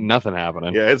good thing. Ain't nothing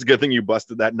happening. Yeah, it's a good thing you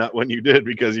busted that nut when you did,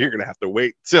 because you're gonna have to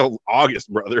wait till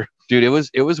August, brother. Dude, it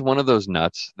was one of those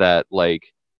nuts that,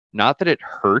 like, not that it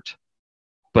hurt,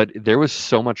 but there was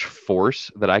so much force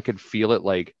that I could feel it.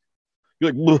 Like,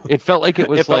 you're like, it felt like it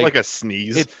was it felt like a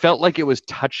sneeze. It felt like it was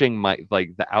touching my,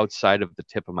 like, the outside of the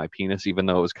tip of my penis, even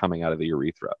though it was coming out of the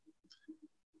urethra.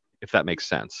 If that makes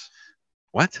sense.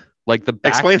 What? Like the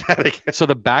back. Explain that again. So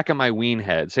the back of my ween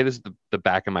head. Say this is the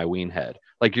back of my ween head.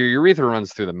 Like your urethra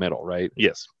runs through the middle, right?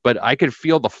 Yes. But I could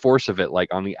feel the force of it,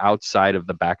 like on the outside of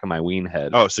the back of my ween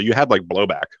head. Oh, so you had like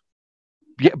blowback.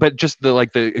 Yeah, but just the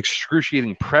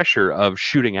excruciating pressure of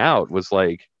shooting out was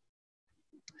like,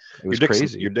 it was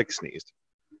crazy. Your dick sneezed.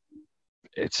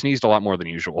 It sneezed a lot more than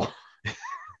usual.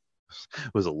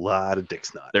 It was a lot of dick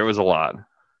snot. There was a lot.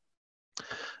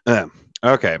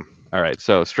 Okay. All right.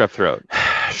 So strep throat.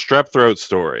 Strep throat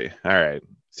story. All right.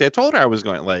 See, I told her I was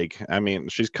going.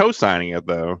 She's co-signing it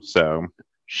though. So,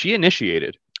 She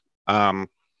initiated.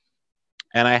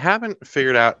 and I haven't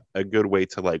figured out a good way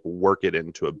to like work it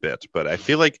into a bit. But I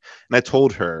feel like, and I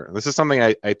told her this is something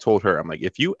I told her. I'm like,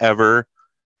 if you ever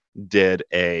did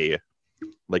a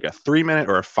 3-minute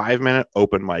or a 5-minute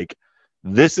open mic,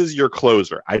 this is your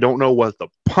closer. I don't know what the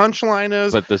punchline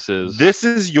is, But this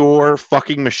is your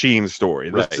fucking machine story.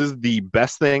 Right. This is the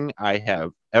best thing I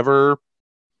have ever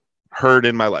heard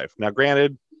in my life. Now,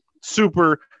 granted,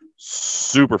 super,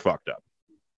 super fucked up.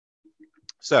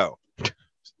 So,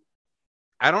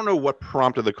 I don't know what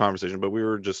prompted the conversation, but we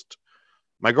were just,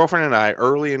 my girlfriend and I,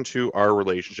 early into our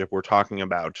relationship, we're talking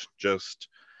about just,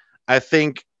 I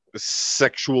think,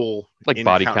 sexual like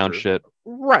body count encounters. shit.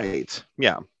 Right.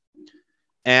 Yeah.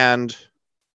 And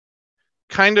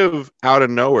kind of out of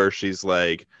nowhere, she's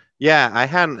like, yeah, I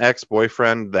had an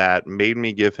ex-boyfriend that made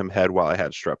me give him head while I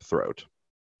had strep throat.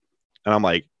 And I'm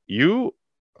like, you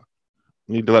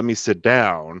need to let me sit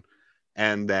down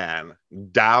and then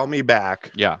dial me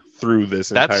back through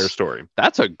this entire story.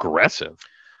 That's aggressive.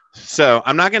 So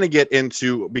I'm not going to get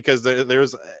into, because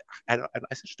there's, I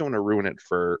just don't want to ruin it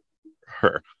for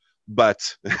her.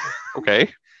 But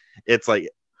okay. It's like,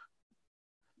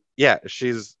 yeah,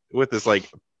 she's with this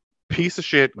like piece of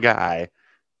shit guy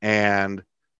and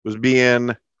was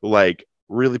being like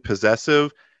really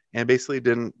possessive and basically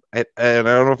didn't, and I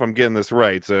don't know if I'm getting this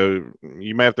right, so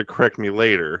you might have to correct me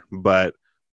later, but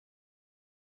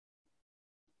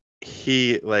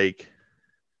he like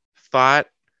thought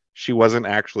she wasn't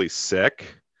actually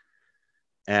sick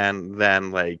and then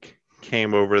like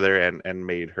came over there and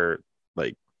made her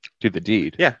like do the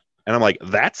deed. Yeah. And I'm like,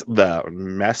 that's the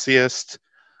messiest.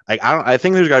 Like, I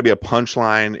think there's got to be a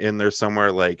punchline in there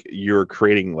somewhere. Like you're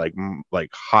creating like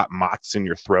hot mots in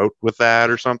your throat with that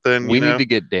or something. We need to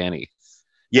get Danny.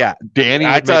 Yeah, Danny.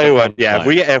 I tell you what. Yeah,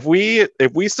 if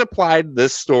we supplied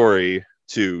this story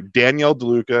to Danielle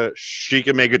DeLuca, she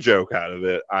can make a joke out of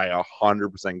it. I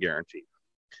 100% guarantee.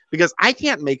 Because I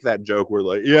can't make that joke where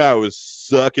like, yeah, I was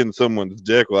sucking someone's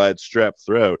dick while I had strep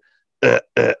throat. No,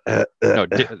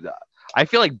 I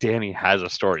feel like Danny has a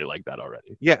story like that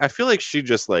already. Yeah, I feel like she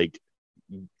just like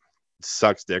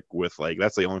sucks dick with like,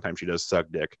 that's the only time she does suck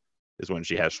dick is when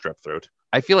she has strep throat.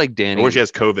 I feel like Danny, or when she has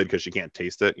COVID because she can't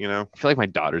taste it, you know? I feel like my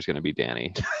daughter's gonna be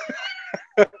Danny.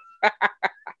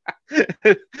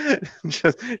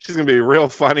 She's gonna be real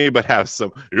funny but have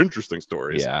some interesting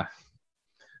stories. Yeah.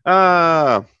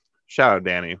 Shout out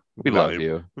Danny. We love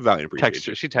you. Value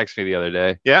appreciate. She texted me the other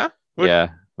day. Yeah? Yeah.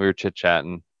 We were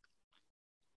chit-chatting.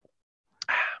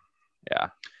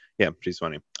 Yeah, she's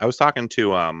funny. I was talking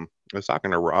to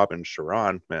Rob and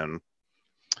Sharon, and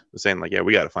was saying like, yeah,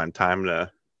 we got to find time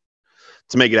to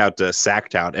make it out to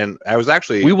Sacktown. And I was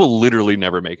actually, we will literally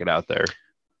never make it out there.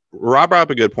 Rob brought up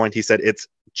a good point. He said it's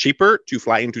cheaper to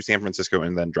fly into San Francisco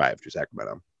and then drive to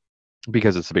Sacramento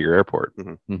because it's a bigger airport.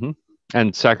 Mm-hmm. Mm-hmm.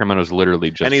 And Sacramento's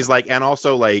literally just. And he's like, and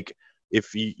also like,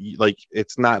 if you like,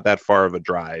 it's not that far of a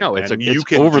drive. No, it's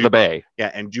over the bay.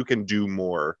 Yeah, and you can do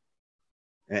more.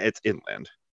 It's inland.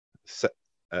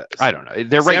 I don't know.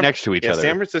 They're right next to each other.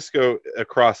 San Francisco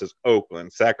across is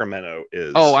Oakland. Sacramento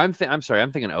is. Oh, I'm sorry.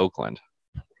 I'm thinking Oakland.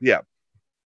 Yeah.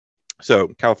 So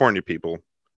California people,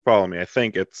 follow me. I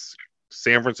think it's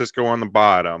San Francisco on the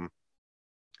bottom,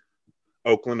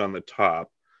 Oakland on the top,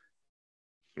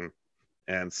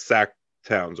 and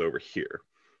Sacktown's over here.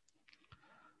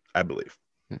 I believe.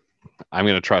 I'm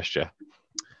going to trust you.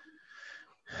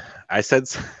 I said.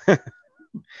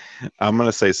 I'm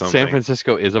gonna say something. San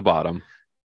Francisco is a bottom.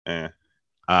 I'm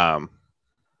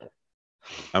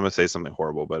gonna say something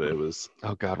horrible, but it was.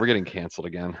 Oh God, we're getting canceled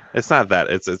again. It's not that.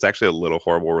 It's actually a little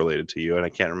horrible related to you, and I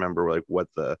can't remember like what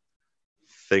the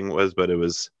thing was, but it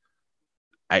was.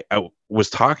 I was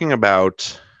talking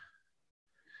about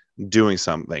doing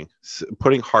something,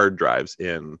 putting hard drives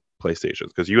in PlayStations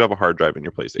because you have a hard drive in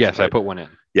your PlayStation. Yes, right? I put one in.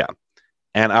 Yeah.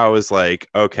 And I was like,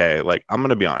 okay, like, I'm going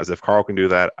to be honest. If Carl can do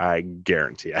that, I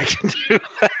guarantee I can do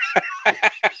that.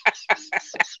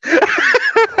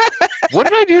 What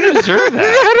did I do to deserve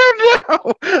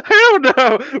that? I don't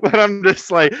know. But I'm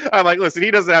like, listen,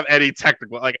 he doesn't have any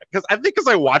technical, like, because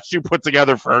I watched you put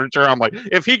together furniture. I'm like,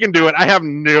 if he can do it, I have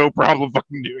no problem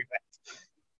fucking doing that.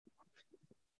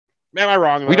 Am I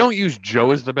wrong? We don't use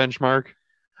Joe as the benchmark.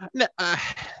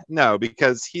 No,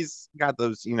 because he's got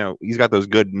those, he's got those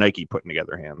good Nike putting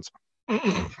together hands.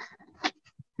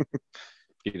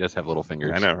 He does have little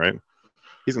fingers. I know, right?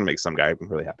 He's gonna make some guy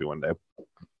really happy one day.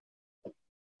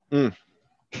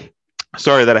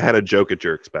 Sorry that I had a joke at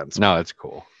your expense. No, it's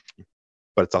cool.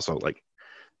 But it's also like,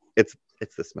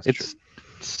 It's this much It's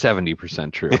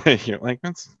 70% true. true. You're like,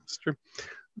 that's true.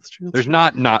 That's true. There's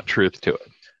not truth to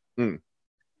it.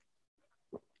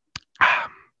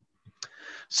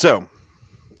 So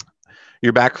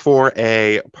you're back for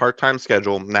a part-time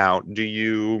schedule now. Do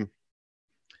you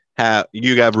have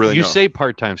really You say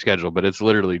part-time schedule, but it's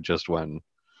literally just when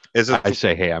is it I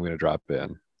say, hey, I'm going to drop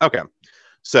in. okay?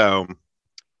 So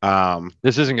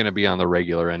This isn't going to be on the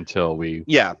regular until we.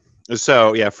 yeah.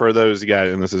 So yeah, for those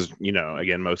guys, and this is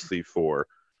again mostly for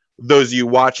those of you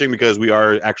watching, because we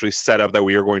are actually set up that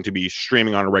we are going to be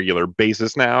streaming on a regular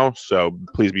basis now. So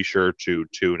please be sure to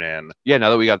tune in. Yeah,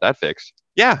 now that we got that fixed.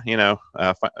 Yeah,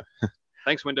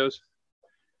 Thanks, Windows.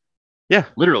 Yeah.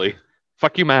 Literally.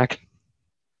 Fuck you, Mac.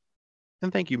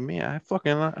 and thank you, man.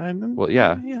 Well,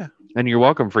 yeah. yeah. And you're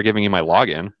welcome for giving me my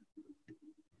login.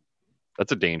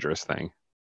 That's a dangerous thing.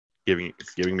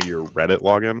 Giving me your Reddit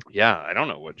login. Yeah, I don't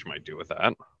know what you might do with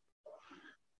that.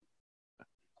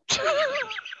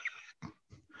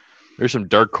 There's some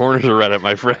dark corners of Reddit,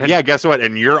 my friend. Yeah, guess what?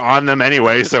 And you're on them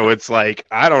anyway, so it's like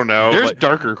I don't know. There's like,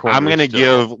 darker corners. I'm gonna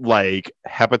still. give like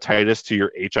hepatitis to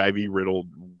your HIV riddled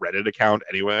Reddit account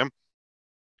anyway.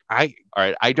 All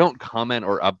right. I don't comment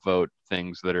or upvote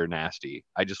things that are nasty.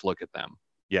 I just look at them.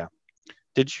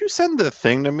 Did you send the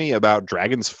thing to me about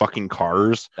dragons fucking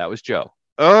cars? That was Joe.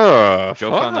 Oh, Joe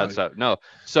found that stuff. No,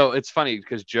 so it's funny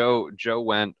because Joe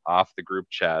went off the group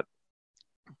chat,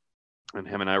 and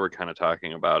him and I were kind of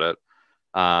talking about it.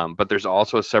 But there's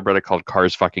also a subreddit called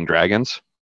Cars Fucking Dragons.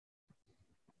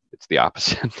 It's the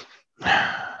opposite.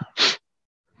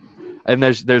 And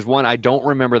there's one, I don't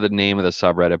remember the name of the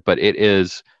subreddit, but it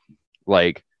is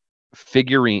like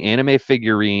anime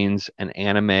figurines and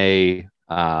anime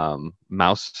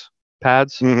mouse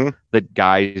pads Mhm. that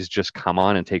guys just come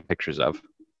on and take pictures of.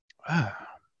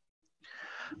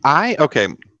 Okay.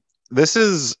 This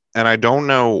is, and I don't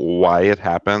know why it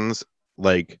happens.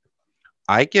 Like,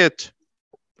 I get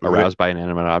Aroused by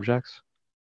inanimate objects?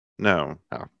 No.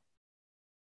 Oh.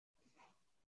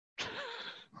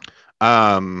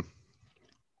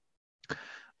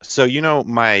 So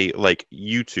my like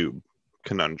YouTube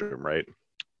conundrum, right?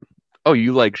 Oh,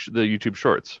 you like the YouTube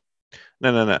shorts?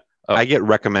 No. Oh. I get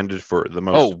recommended for the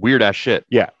most. Oh, weird ass shit.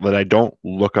 Yeah, that I don't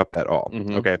look up at all.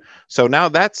 Mhm. Okay. So now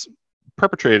that's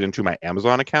perpetrated into my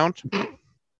Amazon account.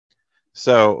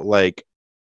 So like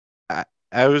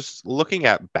I was looking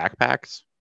at backpacks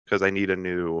because I need a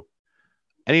new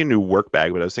work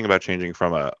bag, but I was thinking about changing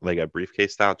from a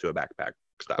briefcase style to a backpack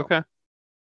style. Okay.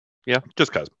 Yeah.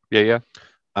 Just cause. Yeah.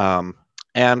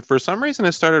 And for some reason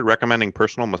it started recommending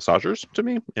personal massagers to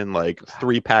me in like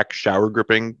 3-pack shower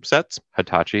gripping sets.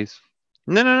 Hitachis.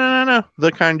 No.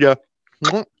 The kind you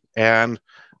and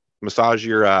massage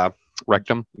your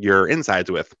Rectum. your insides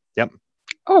with. Yep.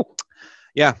 Oh.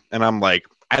 Yeah. And I'm like,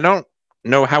 I don't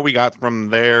know how we got from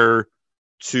there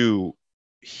to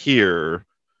here.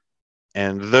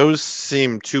 And those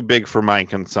seem too big for my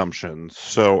consumption.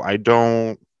 So I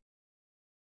don't.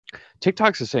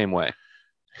 TikTok's the same way.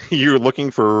 You're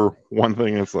looking for one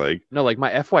thing. It's like, No, like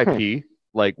my FYP,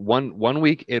 like one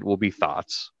week it will be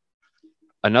thoughts.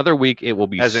 Another week it will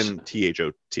be as in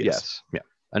THOTS. yes. Yeah.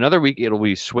 Another week it'll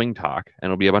be swing talk and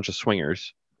it'll be a bunch of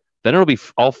swingers. Then it'll be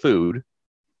all food.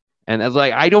 And it's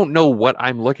like I don't know what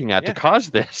I'm looking at to cause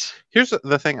this. Here's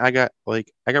the thing. I got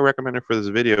recommended for this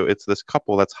video. It's this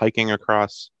couple that's hiking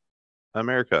across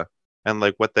America, and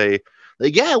like what they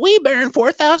like. Yeah, we burn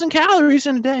 4,000 calories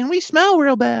in a day, and we smell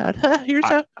real bad. Here's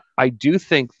how. I do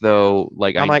think though,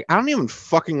 like I'm like, I don't even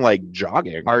fucking like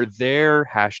jogging. Are there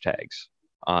hashtags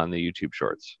on the YouTube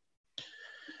Shorts?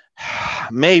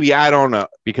 Maybe, I don't know.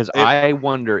 Because I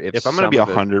wonder if I'm going to be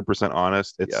 100%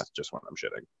 honest, it's just when I'm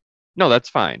shitting. No, that's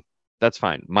fine. That's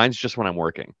fine. Mine's just when I'm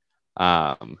working.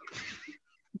 But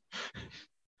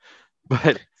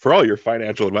for all your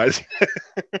financial advice,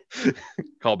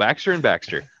 call Baxter and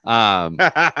Baxter.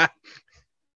 But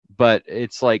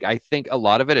it's like, I think a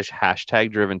lot of it is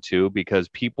hashtag driven too, because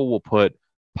people will put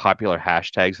popular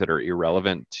hashtags that are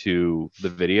irrelevant to the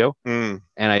video. And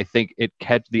I think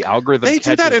the algorithm. They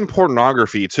do that in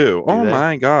pornography too. Oh they?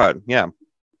 My God. Yeah.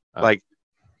 Like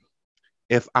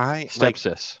if I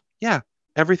stepsis. Yeah.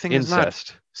 Everything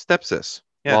incest. Is not stepsis.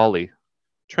 Yeah. Lolly.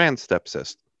 Trans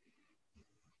stepsis.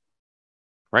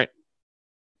 Right.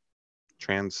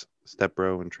 Trans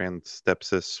stepbro and trans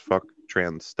stepsis. Fuck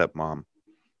trans stepmom.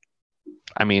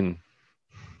 I mean,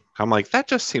 I'm like, that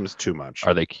just seems too much.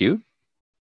 Are they cute?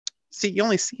 See, you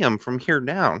only see them from here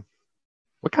down.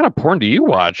 What kind of porn do you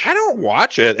watch? I don't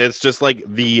watch it. It's just like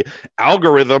the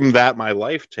algorithm that my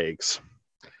life takes.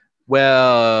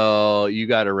 Well, you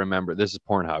got to remember, this is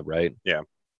Pornhub, right? Yeah.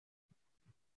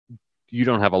 You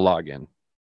don't have a login.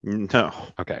 No.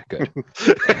 Okay, good. Do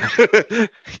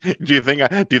you think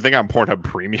I'm Pornhub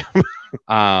Premium?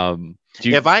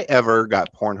 If I ever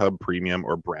got Pornhub Premium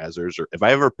or Brazzers, or if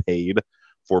I ever paid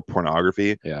for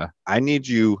pornography, yeah. I need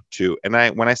you to, and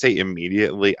when I say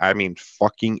immediately, I mean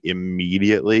fucking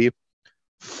immediately,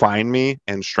 find me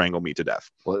and strangle me to death.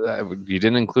 Well, you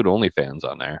didn't include OnlyFans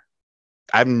on there.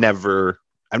 I've never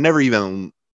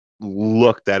even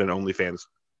looked at an OnlyFans.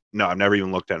 No, I've never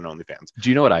even looked at an OnlyFans. Do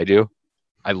you know what I do?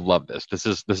 I love this. This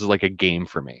is like a game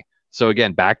for me. So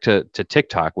again, back to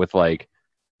TikTok with like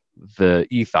the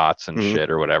e-thoughts and shit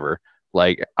or whatever.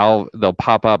 Like they'll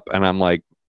pop up and I'm like,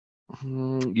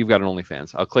 you've got an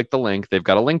OnlyFans. I'll click the link. They've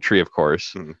got a link tree, of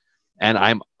course. And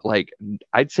I'm like,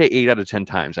 I'd say 8 out of 10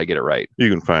 times I get it right.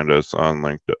 You can find us on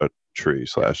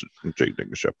Linktree/Jake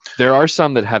Dingus Show. There are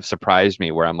some that have surprised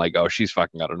me where I'm like, oh, she's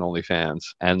fucking got an OnlyFans.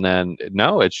 And then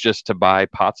no, it's just to buy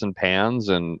pots and pans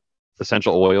and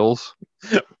essential oils.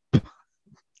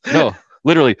 No,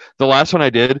 literally, the last one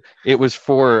I did, it was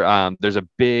for there's a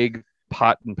big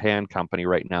pot and pan company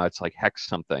right now. It's like Hex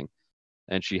something,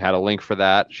 and she had a link for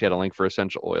that. She had a link for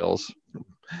essential oils,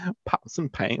 pots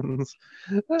and pans.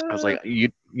 I was like,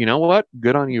 you know what?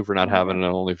 Good on you for not having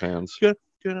an OnlyFans. Good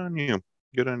on you.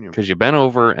 Good on you. Because you bent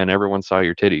over and everyone saw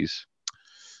your titties.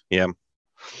 Yeah.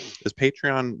 Is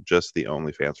Patreon just the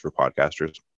OnlyFans for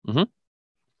podcasters? Mm-hmm.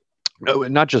 No,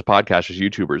 not just podcasters,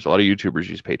 YouTubers. A lot of YouTubers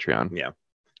use Patreon. Yeah.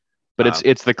 But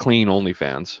it's the clean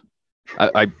OnlyFans.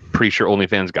 I'm pretty sure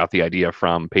OnlyFans got the idea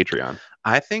from Patreon.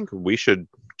 I think we should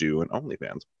do an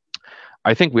OnlyFans.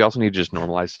 I think we also need to just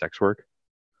normalize sex work.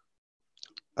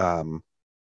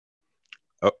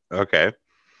 Okay.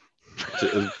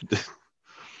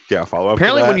 Yeah, follow up.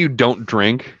 Apparently, when you don't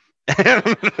drink,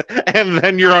 and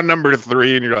then you're on number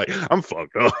 3, and you're like, I'm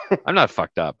fucked up. I'm not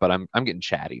fucked up, but I'm getting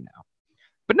chatty now.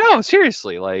 But no,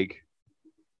 seriously, like,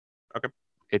 okay,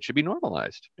 it should be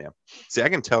normalized. Yeah. See, I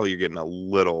can tell you're getting a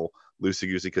little loosey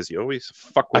goosey because you always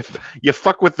fuck with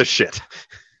the shit.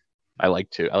 I like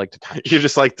to touch. You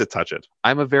just like to touch it.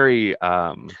 I'm a very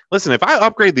Listen, if I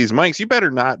upgrade these mics, you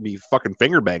better not be fucking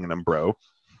finger banging them, bro.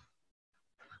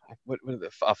 What a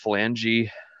phalange?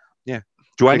 Yeah.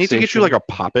 Do I need to get you like a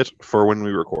poppet for when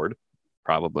we record?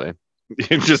 Probably.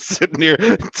 You're just sitting here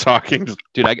talking.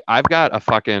 Dude, I've got a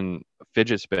fucking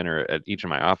fidget spinner at each of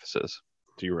my offices.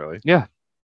 Do you really? Yeah.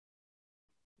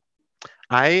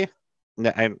 Why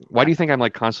do you think I'm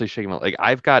like constantly shaking my, like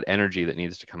I've got energy that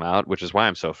needs to come out, which is why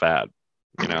I'm so fat.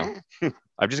 You know,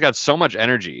 I've just got so much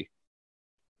energy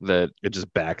that it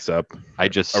just backs up. I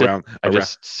just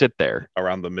sit there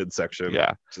around the midsection.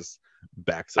 Yeah, just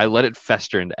backs up. I let it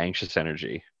fester into anxious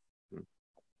energy.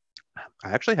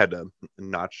 I actually had to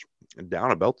notch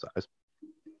down a belt size.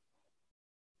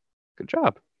 Good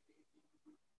job.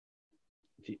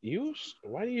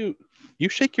 Why do you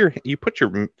shake you put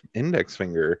your index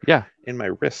finger in my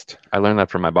wrist? I learned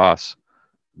that from my boss.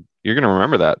 You're gonna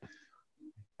remember that.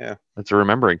 Yeah, it's a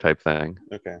remembering type thing.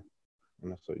 Okay, I'm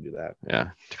not so do that. Yeah.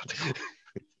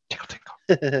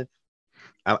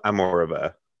 I'm more of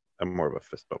a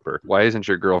fist bumper. Why isn't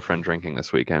your girlfriend drinking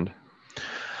this weekend?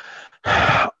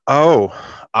 I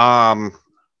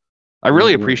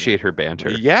really appreciate her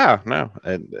banter. Yeah, no,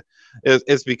 and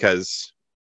it's because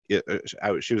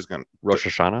she was gonna Rosh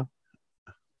Hashanah.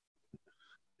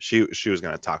 She was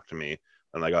gonna talk to me.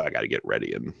 I'm like, oh, I got to get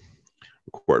ready and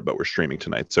record, but we're streaming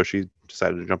tonight, so she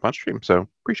decided to jump on stream. So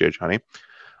appreciate you, honey.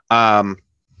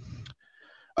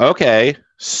 Okay,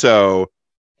 so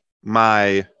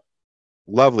my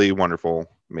lovely, wonderful,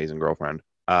 amazing girlfriend.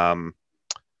 Not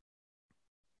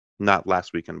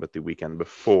last weekend, but the weekend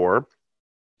before,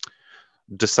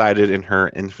 decided in her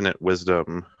infinite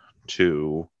wisdom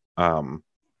to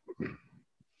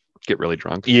get really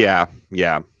drunk. Yeah.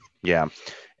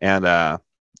 And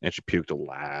she puked a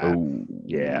lot. Ooh.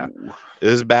 Yeah. It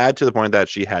was bad to the point that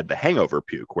she had the hangover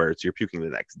puke, where you're puking the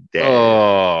next day.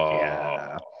 Oh.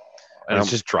 Yeah. And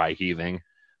it's just dry heaving.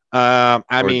 I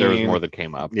mean, there was more that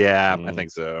came up. Yeah, I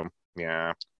think so.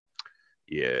 Yeah.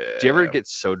 Do you ever get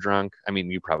so drunk? I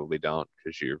mean, you probably don't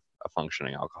because you're a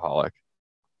functioning alcoholic.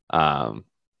 I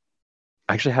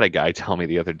actually had a guy tell me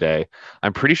the other day.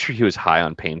 I'm pretty sure he was high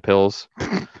on pain pills.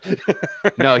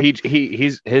 No,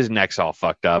 his neck's all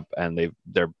fucked up, and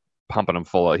they're pumping him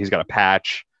full of. He's got a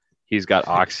patch. He's got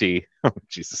oxy. Oh,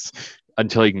 Jesus.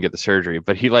 Until he can get the surgery,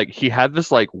 but he had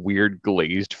this like weird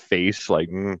glazed face, like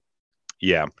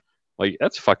yeah. Like,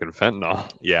 that's fucking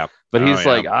fentanyl. Yeah. But he's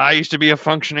like, I used to be a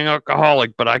functioning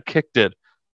alcoholic, but I kicked it.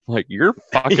 Like, you're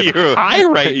fucking high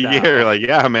right now. You're like,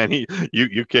 yeah, man, you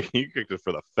kicked it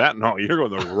for the fentanyl. You're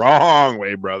going the wrong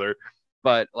way, brother.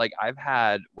 But like I've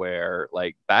had where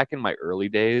like back in my early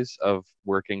days of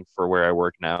working for where I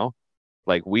work now,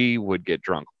 like we would get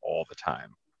drunk all the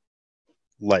time.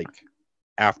 Like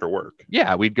after work.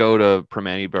 Yeah, we'd go to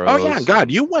Primanti Bros. Oh yeah,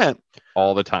 God, you went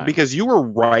all the time because you were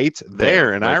right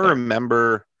there, and right I there.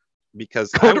 remember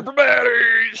because Go to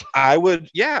Primanti's. I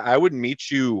would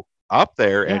meet you up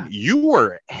there, Yeah. and you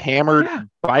were hammered Yeah.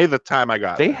 by the time I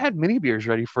got They there. had mini beers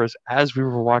ready for us as we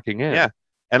were walking in. Yeah.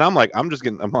 And I'm like, I'm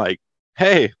like,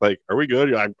 hey, like, are we good?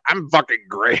 You're like, I'm fucking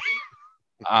great.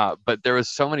 But there was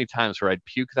so many times where I'd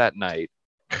puke that night,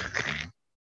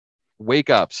 wake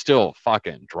up still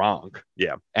fucking drunk.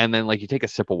 Yeah. And then like you take a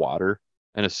sip of water,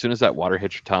 and as soon as that water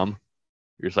hits your tongue,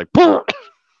 you're just like, "Pah!"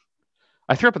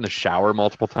 I threw up in the shower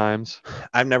multiple times.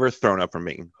 I've never thrown up from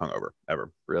being hungover,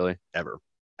 ever, Really? never,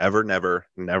 never.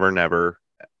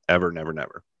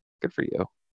 Good for you.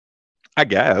 I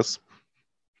guess.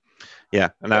 Yeah,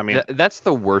 and I mean, That's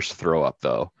the worst throw up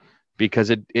though, because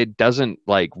it doesn't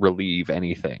like relieve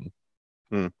anything.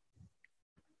 Mm.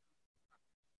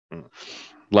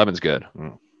 Lemon's good.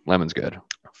 Mm. Lemon's good.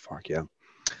 oh, fuck yeah.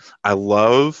 I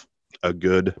love a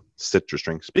good citrus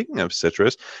drink. Speaking of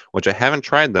citrus, which I haven't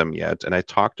tried them yet, and I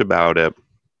talked about it.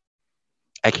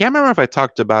 I can't remember if I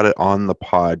talked about it on the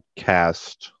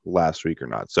podcast last week or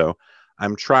not. So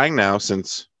I'm trying now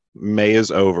since May is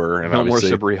over, and No more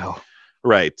obviously, Sabrio.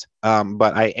 right.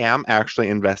 But I am actually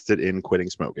invested in quitting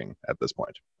smoking at this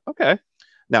point. Okay.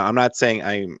 Now, I'm not saying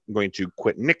I'm going to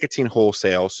quit nicotine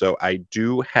wholesale, so I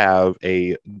do have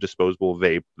a disposable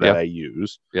vape that Yeah. I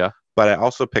use. Yeah. But I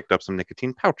also picked up some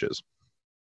nicotine pouches.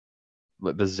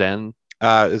 The Zen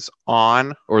It's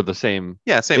on. or the same.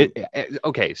 Yeah, same.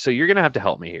 Okay, so you're gonna have to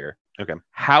help me here. Okay.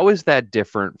 How is that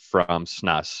different from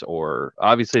snus? Or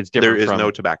obviously it's different. There is from,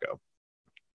 no tobacco.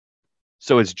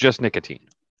 So it's just nicotine.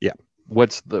 Yeah.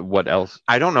 What else?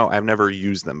 I don't know. I've never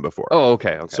used them before. Oh,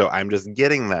 okay. Okay. So I'm just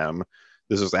getting them.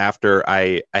 This was after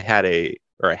I have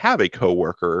a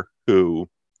coworker who,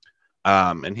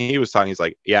 and he was talking. He's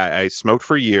like, yeah, I smoked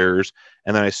for years,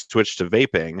 and then I switched to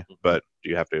vaping. But do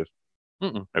you have to?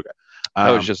 Mm-mm. Okay. That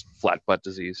was just flat butt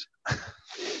disease.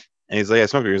 And he's like, I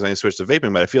smoked for years, and I switched to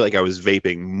vaping, but I feel like I was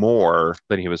vaping more.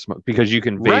 Then he was smoking because you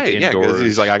can vape Right? Yeah. indoors. Because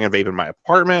he's like, I can vape in my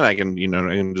apartment. I can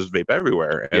just vape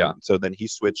everywhere. And Yeah. So then he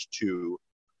switched to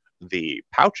the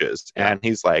pouches, Yeah. and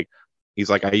he's like,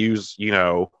 I use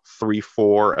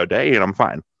 3-4 a day, and I'm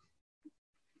fine. And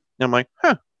I'm like,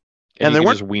 huh. and they you can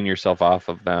weren't- just wean yourself off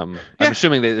of them. Yeah. I'm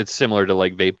assuming that it's similar to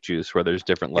like vape juice, where there's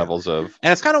different Yeah. levels of.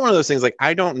 And it's kind of one of those things. Like,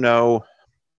 I don't know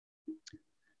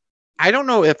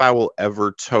if I will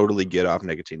ever totally get off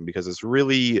nicotine, because it's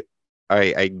really,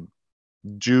 I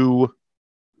do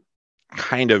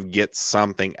kind of get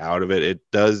something out of it. It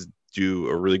does do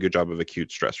a really good job of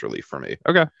acute stress relief for me.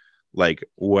 Okay. Like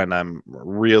when I'm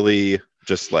really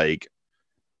just like,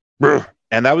 "Brr."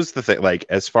 And that was the thing. Like,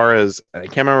 as far as, I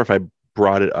can't remember if I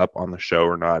brought it up on the show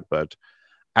or not, but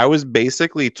I was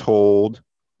basically told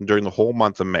during the whole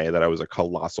month of May that I was a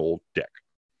colossal dick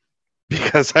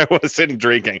because I wasn't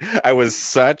drinking. I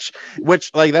was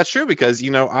which like, that's true because,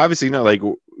 obviously, like,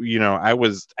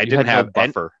 I didn't have no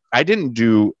buffer. I didn't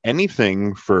do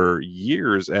anything for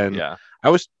years. And Yeah. I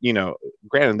was,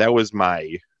 granted, that was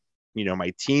my,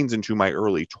 my teens into my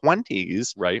early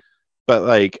 20s. Right. But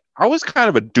like, I was kind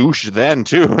of a douche then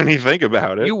too, when you think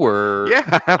about it. You were.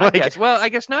 Yeah. I Like, guess. Well, I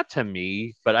guess not to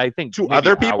me, but I think to maybe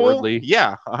other people. outwardly.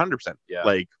 Yeah, 100%. Yeah.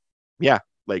 Like, yeah,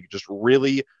 like just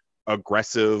really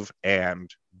aggressive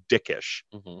and dickish.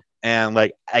 Mhm. And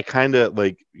like, I kind of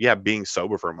like, yeah, being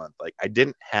sober for a month, like I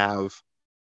didn't have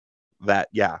that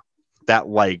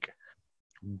like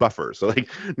buffer. So like,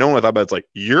 no one thought about it's like,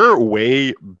 you're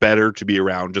way better to be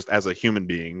around just as a human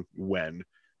being when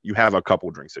you have a couple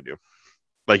drinks in you.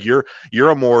 Like you're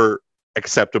a more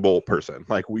acceptable person.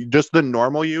 Like the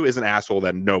normal you is an asshole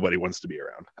that nobody wants to be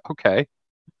around. Okay.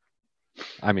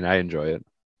 I mean, I enjoy it.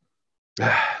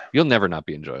 You'll never not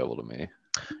be enjoyable to me.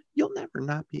 You'll never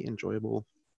not be enjoyable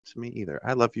to me either.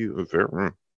 I love you. This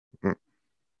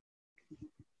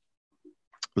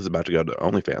is about to go to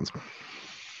OnlyFans.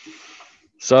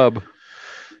 Sub.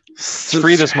 It's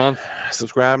free this month.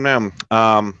 Subscribe now.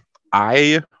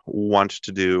 I want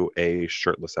to do a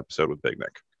shirtless episode with Big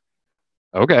Nick.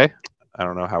 Okay. I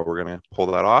don't know how we're gonna pull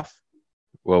that off.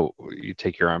 Well, you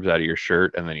take your arms out of your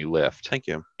shirt and then you lift. Thank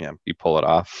you. Yeah. You pull it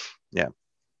off. Yeah.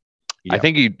 I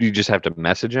think you just have to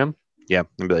message him. Yeah.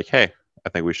 And be like, hey, I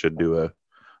think we should do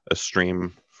a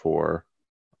stream for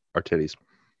our titties.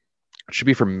 It should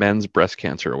be for men's breast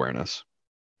cancer awareness.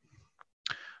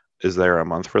 Is there a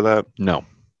month for that? No.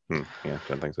 Yeah,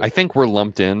 don't think so. I think we're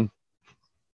lumped in.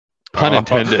 Pun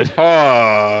intended.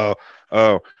 Oh.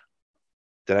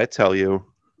 Did I tell you?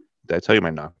 Did I tell you my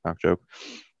knock knock joke?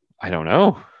 I don't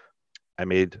know. I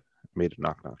made a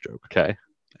knock knock joke. Okay.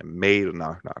 I made a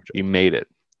knock knock joke. You made it.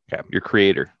 Okay. You're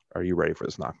creator. Are you ready for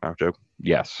this knock knock joke?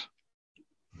 Yes.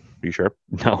 Are you sure?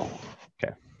 No.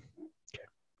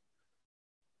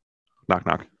 Knock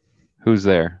knock. Who's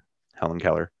there? Helen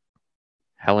Keller.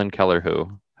 Helen Keller who?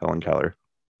 Helen Keller.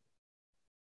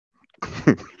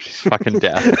 She's fucking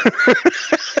dead.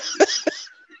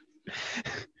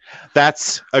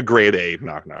 That's a grade A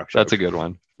knock knock joke. That's a good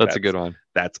one. That's a good one.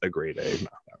 That's a grade A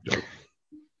knock knock joke.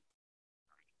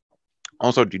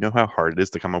 Also, do you know how hard it is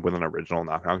to come up with an original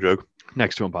knock knock joke?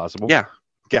 Next to impossible. Yeah.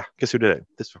 Guess who did it?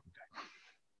 This fucking guy.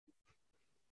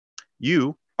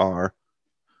 You are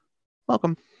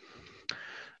welcome.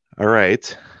 All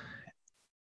right.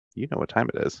 You know what time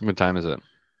it is. What time is it?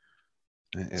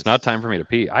 It's not time for me to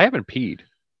pee. I haven't peed.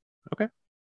 Okay.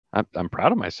 I'm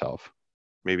proud of myself.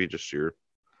 Maybe just your.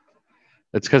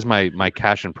 It's because my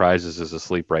cash and prizes is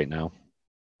asleep right now.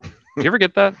 Do you ever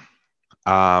get that?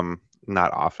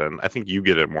 Not often. I think you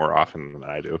get it more often than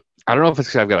I do. I don't know if it's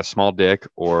because I've got a small dick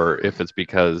or if it's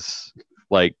because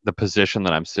like the position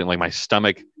that I'm sitting, like my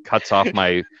stomach cuts off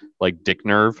my like dick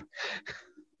nerve.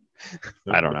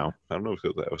 I don't know. I don't know if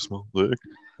it's because I have a small dick.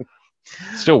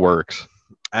 Still works.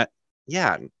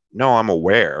 Yeah. No, I'm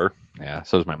aware. Yeah.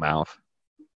 So is my mouth.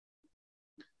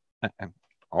 I'm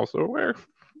also aware.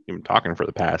 You've been talking for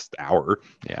the past hour.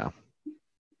 Yeah. It'd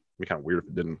be kind of weird if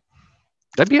it didn't.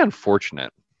 That'd be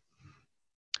unfortunate.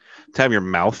 To have your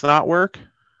mouth not work?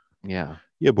 Yeah.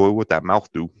 Yeah, boy, what that mouth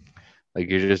do? Like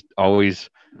you're just always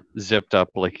zipped up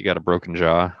like you got a broken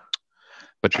jaw,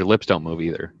 but your lips don't move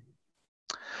either.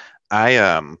 I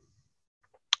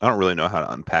don't really know how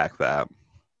to unpack that.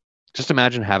 Just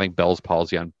imagine having Bell's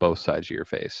palsy on both sides of your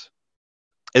face.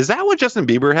 Is that what Justin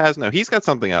Bieber has? No, he's got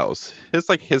something else.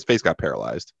 His face got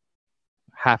paralyzed.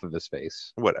 Half of his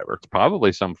face. Whatever. It's probably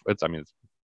it's some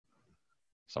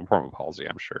form of palsy,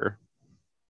 I'm sure.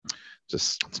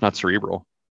 Just It's not cerebral.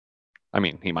 I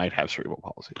mean, he might have cerebral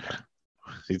palsy.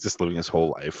 he's just living his whole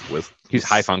life with. He's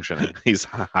high functioning. He's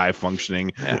high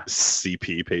functioning Yeah.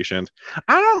 CP patient.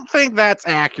 I don't think that's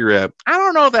accurate. I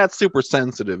don't know if that's super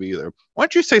sensitive either. Why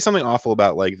don't you say something awful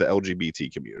about like the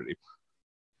LGBT community?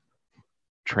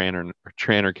 Tran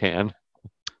or can.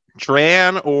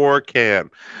 Tran or can.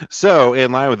 So,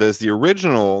 in line with this, the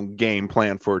original game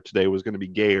plan for today was going to be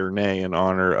gay or nay in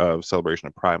honor of celebration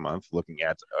of Pride Month, looking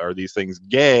at are these things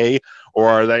gay or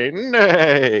are they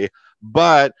nay?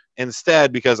 But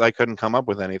instead, because I couldn't come up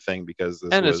with anything because this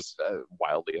And was it's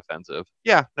wildly offensive,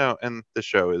 and the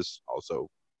show is also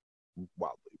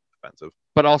wildly offensive.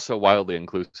 but also wildly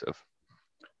inclusive.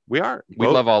 We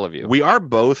Love all of you. We are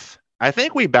both. I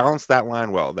think we balance that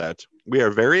line well. That we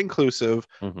are very inclusive,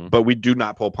 Mhm. but we do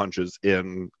not pull punches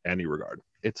in any regard.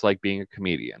 It's like being a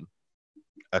comedian.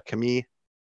 A comedian.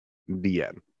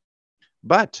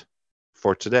 But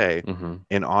for today, Mm-hmm.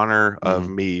 in honor of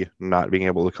me not being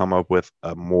able to come up with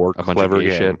a more A bunch of clever gay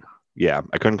game, shit. yeah,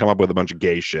 I couldn't come up with a bunch of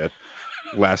gay shit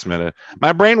last minute.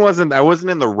 My brain wasn't. I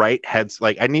wasn't in the right heads.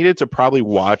 Like I needed to probably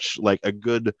watch like a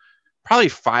good. Probably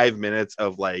 5 minutes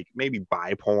of like maybe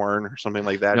bi porn or something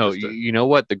like that. No, just to- you know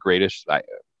what?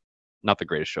 Not the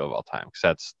greatest show of all time,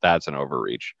 because that's an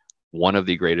overreach. One of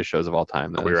the greatest shows of all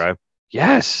time. Queer Eye.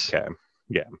 Yes. Okay.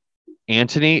 Yeah.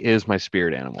 Anthony is my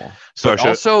spirit animal. So But should-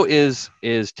 also is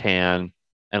Tan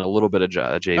and a little bit of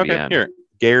JVN. Okay. Here,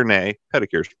 gay or nay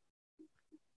pedicures.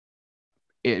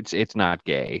 It's not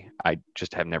gay. I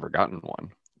just have never gotten one.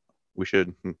 We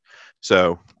should.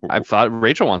 So I've thought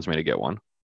Rachel wants me to get one.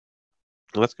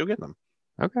 let's go get them.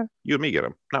 Okay. You and me get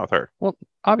them. Not with her.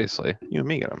 Obviously. You and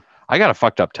me get them. I got a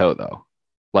fucked up toe though.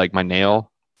 Like my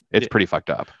nail, it's Yeah. pretty fucked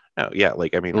up. No, yeah.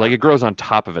 Like I mean, Like it grows on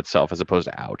top of itself as opposed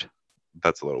to out.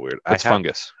 that's a little weird. It's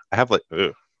fungus. I have like.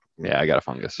 Ugh. Yeah, I got a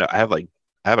fungus. No, I have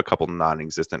a couple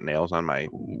non-existent nails on my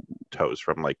toes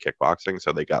from like kickboxing,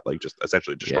 so they got like just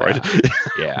essentially destroyed.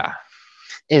 Yeah.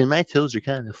 And my toes are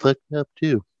kind of fucked up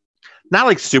too. Not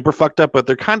like super fucked up, but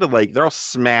they're kind of like they're all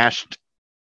smashed.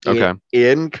 Okay.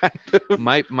 In kind of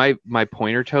My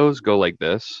pointer toes go like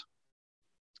this.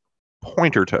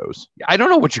 pointer toes. I don't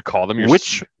know what you call them.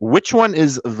 Which one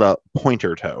is the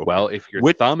pointer toe? Well, if your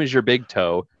Which- thumb is your big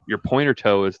toe, your pointer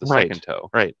toe is the Right. second toe.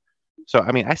 Right. So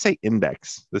I mean, I say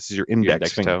index. This is your Your index,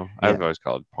 index finger. toe. I've always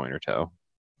called it pointer toe.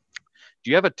 Do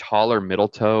you have a taller middle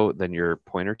toe than your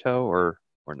pointer toe, or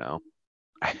no?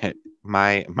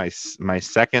 My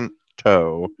second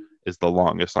toe is the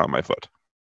longest on my foot.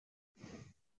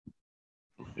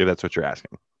 If that's what you're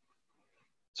asking.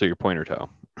 So your pointer toe.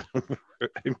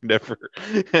 I've never.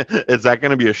 Is that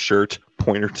going to be a shirt?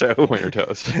 Pointer toe. Pointer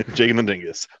toes. Jake and the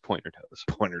Dingus. Pointer toes.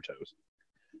 Pointer toes.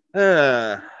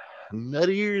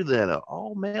 Nuttier than an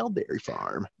all-male dairy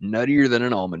farm. Nuttier than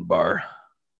an almond bar.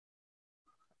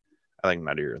 I think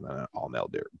nuttier than an all-male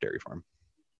dairy farm.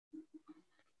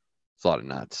 It's a lot of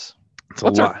nuts. It's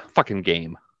What's a our lot. fucking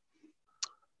game?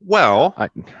 Well, I,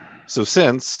 so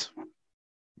since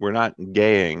we're not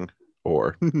gaying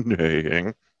or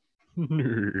naying,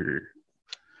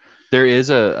 there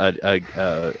is a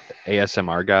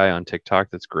ASMR guy on TikTok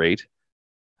that's great.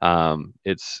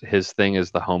 It's his thing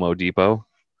is the Homo Depot,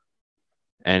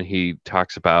 and he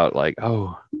talks about like,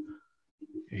 oh,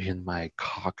 in my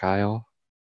cock aisle,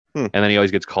 and then he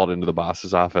always gets called into the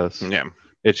boss's office. yeah.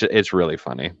 It's really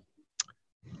funny.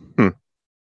 Hmm.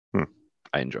 Hmm.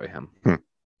 I enjoy him.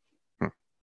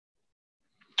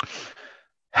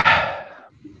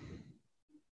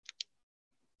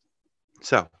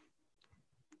 So,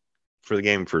 for the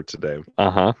game for today,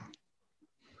 Uh-huh.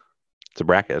 it's a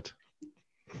bracket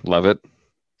Love it.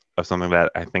 of something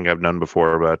that I think I've done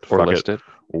before, but Or fuck list it.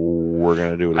 it. We're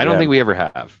gonna do it. I don't again. think we ever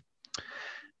have.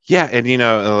 Yeah, and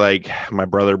like my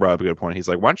brother brought up a good point. He's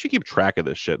like, "Why don't you keep track of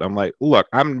this shit?" I'm like, "Look,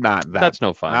 I'm not that. That's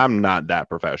no fun. I'm not that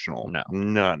professional. No.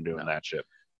 Not doing that shit."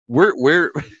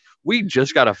 We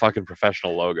just got a fucking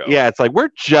professional logo. Yeah, it's like we're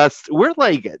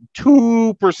like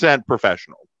 2%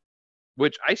 professional.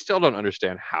 Which I still don't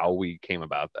understand how we came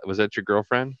about that. Was that your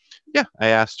girlfriend? Yeah, I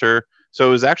asked her. So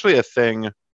it was actually a thing.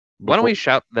 Why don't we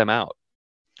shout them out?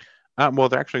 Well,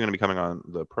 they're actually going to be coming on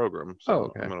the program. So Oh,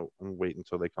 okay. I'm going to wait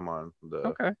until they come on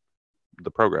Okay. the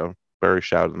program. Barry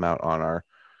shouted them out on our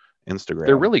Instagram.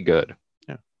 They're really good.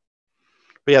 But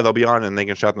yeah, they'll be on and they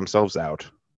can shout themselves out.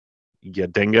 You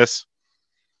dingus.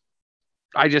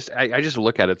 I just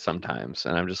look at it sometimes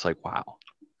and I'm just like, wow.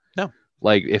 No.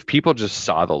 Like if people just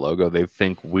saw the logo, they'd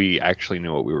think we actually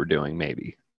knew what we were doing,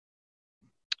 maybe.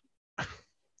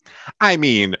 I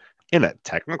mean, in a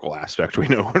technical aspect, we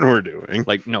know what we're doing.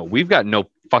 Like, no, we've got no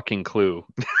fucking clue.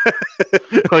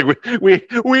 Like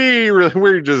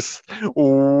we're just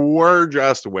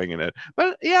winging it.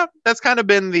 But yeah, that's kind of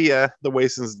been the way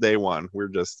since day one. We're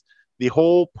just, the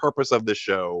whole purpose of the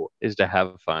show Is to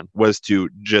have fun. was to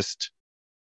just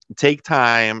take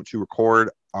time to record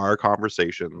our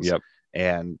conversations. Yep.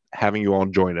 And having you all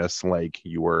join us like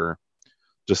you were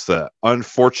just an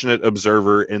unfortunate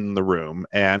observer in the room.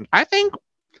 And I think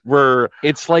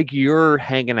It's like you're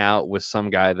hanging out with some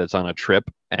guy that's on a trip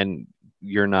and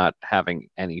you're not having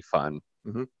any fun.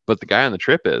 Mhm. But the guy on the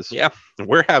trip is. Yeah,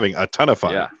 we're having a ton of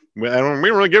fun. Yeah. We don't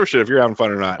really give a shit if you're having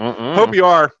fun or not. Mm-mm. Hope you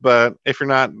are, but if you're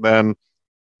not, then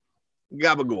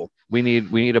gabagool. We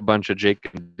need a bunch of Jake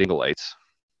and Dinglelites.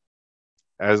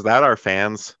 Is that our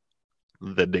fans?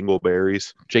 The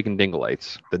Dingleberries, Jake and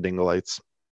Dinglelites. the Dinglelites.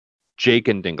 Jake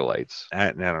and Dinglelites. I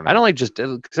don't know. I don't like just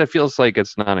because it feels like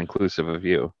it's not inclusive of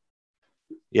you.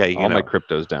 Yeah, you All know. my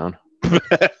crypto's down.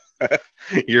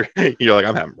 you're like,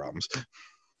 I'm having problems.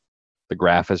 The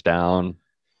graph is down.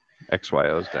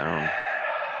 XYO's down.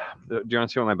 Do you want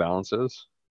to see what my balance is?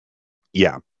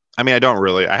 Yeah, I mean, I don't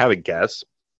really. I have a guess,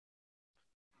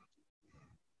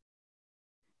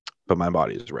 but my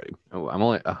body is ready. Oh, I'm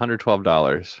only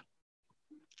 $112.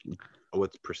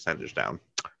 What's percentage down?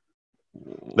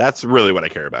 That's really what I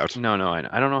care about. No, I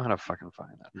don't know how to fucking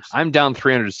find that. I'm down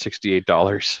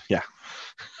 $368.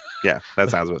 Yeah, that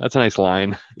sounds good. That's a nice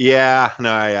line. Yeah, no,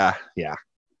 yeah.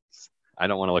 I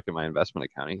don't want to look at my investment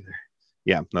account either.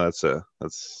 Yeah, no, that's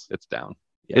It's down.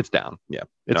 Yeah. It's down. Yeah.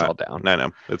 It's No, all down. I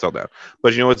know it's all down.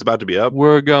 But you know what's about to be up?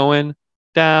 We're going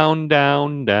down,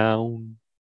 down, down.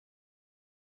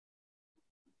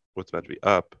 What's about to be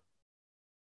up?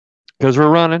 Because we're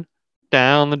running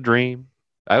down the dream.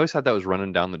 I always thought that was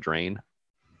running down the drain.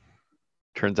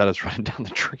 Turns out it's running down the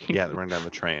drain. Yeah, they run down the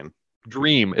train.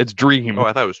 Dream. It's dream. Oh,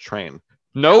 I thought it was train.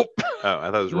 Nope. Oh,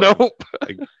 I thought it was running. Nope.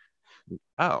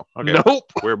 Oh, okay.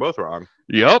 Nope. We were both wrong.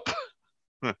 Yep.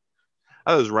 I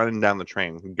thought it was running down the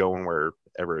train, going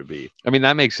wherever it be. I mean,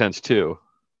 that makes sense too.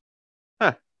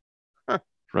 Huh.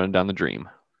 Running down the dream.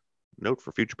 Note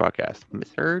for future podcast: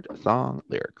 misheard song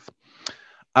lyrics.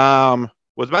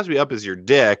 What's about to be up is your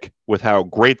dick with how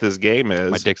great this game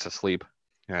is. My dick's asleep.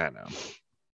 I know.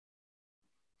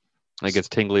 It gets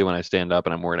tingly when I stand up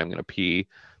and I'm worried I'm going to pee,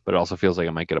 but it also feels like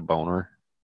I might get a boner.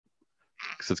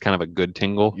 Because it's kind of a good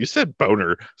tingle. You said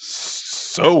boner.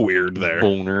 So weird there.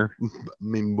 Boner. I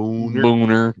mean, boner.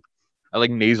 Boner. I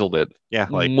like nasaled it. Yeah,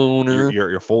 like boner.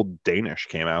 your full Danish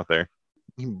came out there.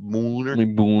 Boner.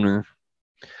 Boner.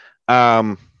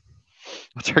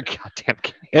 What's our goddamn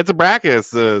game? It's a bracket.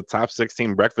 It's the top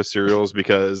 16 breakfast cereals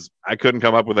because I couldn't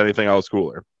come up with anything else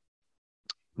cooler.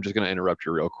 I'm just gonna interrupt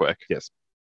you real quick. Yes.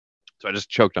 So I just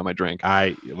choked on my drink.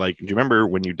 Do you remember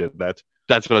when you did that?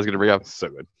 That's what I was gonna bring up. So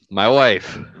good. My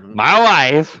wife,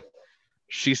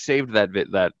 she saved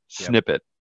that snippet,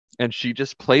 and she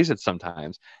just plays it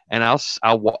sometimes, and I'll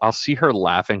see her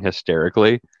laughing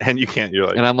hysterically, And you can't. You're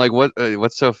like, and I'm like,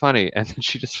 what's so funny? And then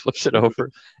she just flips it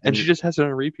over, and she just has it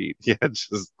on repeat. yeah, it's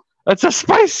just That's a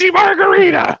spicy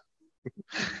margarita.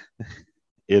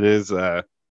 it is.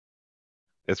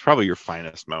 It's probably your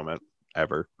finest moment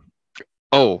ever.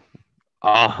 Oh,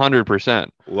 100%.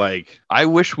 Like I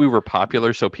wish we were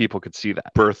popular so people could see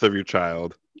that. birth of your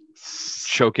child,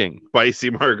 Choking spicy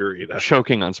margarita.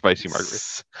 choking on spicy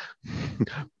margarita.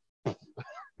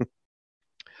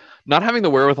 Not having the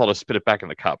wherewithal to spit it back in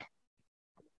the cup.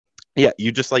 Yeah,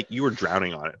 you just like you were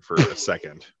drowning on it for a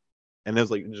second, and it was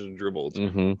like just dribbled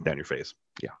Mm-hmm. down your face.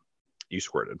 Yeah. You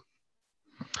squirted.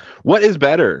 What is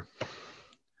better?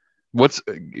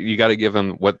 You got to give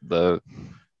them what the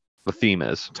theme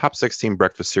is. Top 16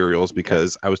 breakfast cereals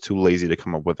because I was too lazy to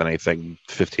come up with anything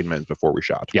 15 minutes before we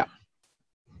shot. Yeah.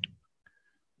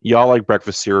 Y'all like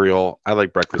breakfast cereal. I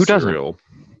like breakfast Who doesn't? cereal.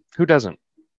 Who doesn't?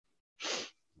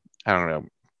 I don't know.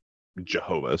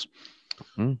 Jehovah's.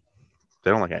 Hmm.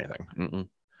 They don't like anything. Mm-mm.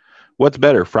 What's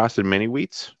better, Frosted Mini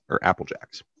Wheats or Apple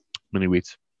Jacks? Mini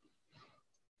wheats.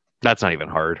 That's not even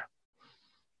hard.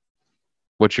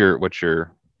 What's your?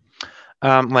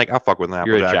 Like I'll fuck with an Apple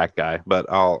You're a Jack, Jack guy. but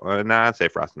I'd say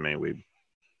Frosted Mini Wheat.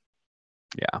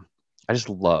 Yeah, I just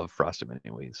love frosted mini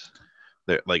wheats.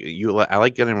 They're like I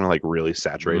like getting them like really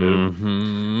saturated.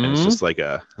 And it's just like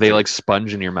they like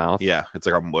sponge in your mouth. yeah, it's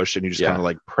like a mush, and you just Yeah. kind of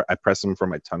like I press them from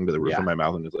my tongue to the roof Yeah. of my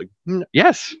mouth, and it's like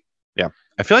Yes.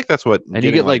 I feel like that's what. And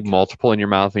you get like multiple in your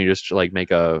mouth, and you just like make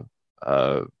a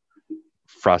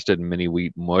frosted mini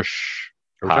wheat mush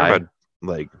Are we talking pie. about,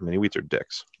 like mini wheats or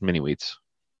dicks. Mini wheats.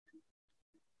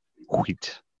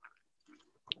 Wheat.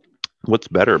 What's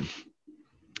better,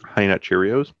 Honey Nut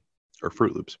Cheerios or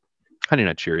Fruit Loops? Honey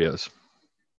Nut Cheerios.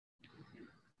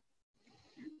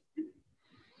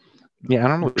 Yeah, I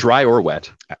don't know. Dry or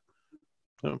wet.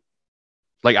 Oh.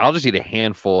 Like I'll just eat a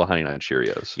handful of Honey Nut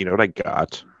Cheerios. You know what I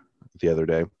got the other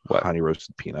day? What? Honey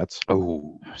roasted peanuts.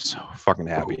 Oh, I was so fucking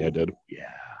happy I did.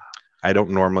 yeah. I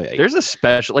don't normally. There's a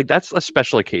special that's a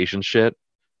special occasion shit,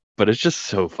 but it's just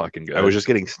so fucking good. I was just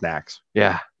getting snacks.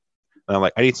 yeah. And I'm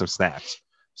like, I need some snacks.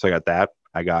 So I got that.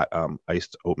 I got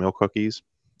iced oatmeal cookies.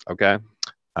 Okay.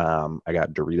 I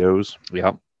got Doritos.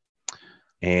 Yep.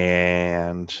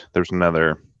 And there's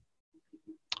another.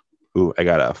 Ooh, I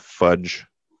got a fudge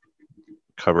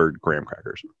covered graham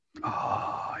crackers.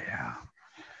 Oh yeah.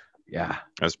 Yeah.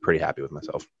 I was pretty happy with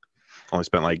myself. Only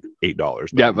spent like $8.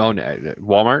 Yeah. Oh, no,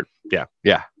 Walmart.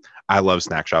 I love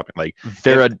snack shopping. Like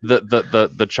They're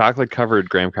the chocolate covered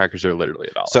graham crackers are literally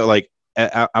 $1. so, like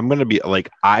I'm gonna be like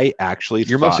I actually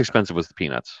Your thought, most expensive was the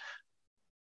peanuts.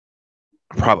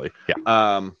 probably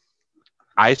Yeah.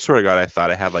 I swear to God, I thought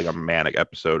I had like a manic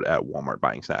episode at Walmart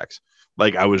buying snacks.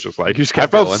 Like I was just like, You just I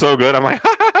kept felt going. so good. I'm like,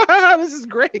 this is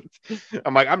great.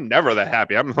 I'm like, I'm never that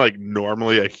happy. I'm like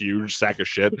normally a huge sack of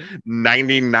shit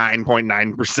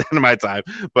 99.9% of my time.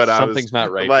 But Something's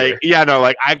not right. like, here. yeah, no,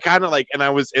 like I kind of like, and I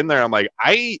was in there. I'm like,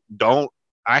 I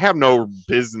have no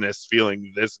business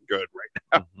feeling this good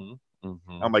right Mhm, mhm.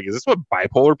 now. I'm like, is this what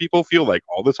bipolar people feel like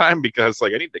all the time? Because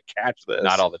like I need to catch this.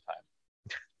 Not all the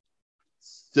time.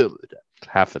 Still.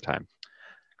 Half the time.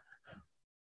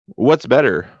 What's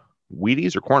better,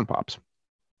 Wheaties or Corn Pops?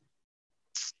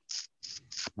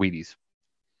 Wheaties.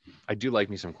 I do like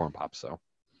me some corn pops though.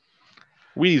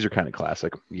 Wheaties are kind of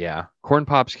classic. Yeah. Corn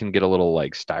pops can get a little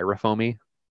like styrofoamy.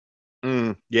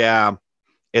 Yeah,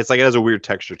 it's like it has a weird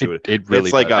texture to it. It really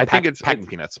It's like does. I pack, think it's packing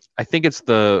peanuts. I think it's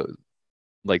the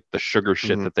sugar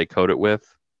shit Mhm. that they coat it with.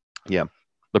 Yeah.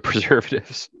 The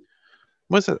preservatives.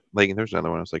 What's it like? There's another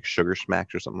one. It's like Sugar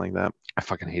Smacks or something like that. I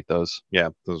fucking hate those. Yeah,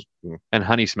 those And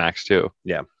Honey Smacks too.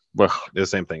 Yeah. Ugh. the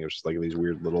same thing. It's just like these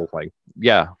weird little like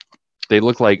Yeah. They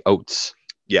look like oats.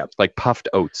 Yeah. Like puffed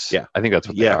oats. Yeah. I think that's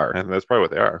what they are. and that's probably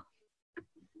what they are.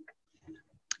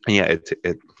 Yeah,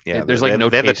 There's, like, no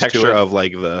they have the taste to texture it. of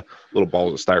like the little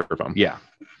balls of styrofoam. Yeah.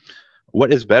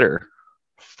 What is better,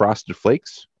 Frosted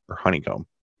Flakes or honeycomb?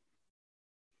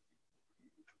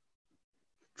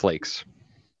 Flakes.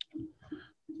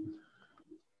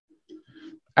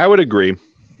 I would agree.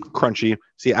 Crunchy.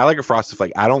 See, I like a Frosted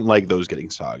Flake. I don't like those getting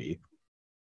soggy.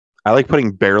 I like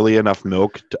putting barely enough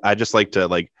milk. I just like to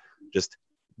like just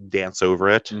dance over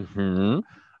it. Mm-hmm.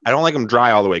 I don't like them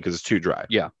dry all the way because it's too dry.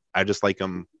 Yeah. I just like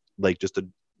them like just a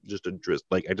drizzle.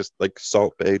 Like I just like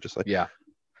Salt Bay. Just like Yeah.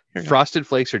 Here you go. Frosted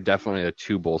Flakes are definitely a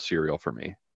 2-bowl cereal for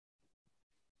me.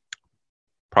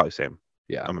 probably same.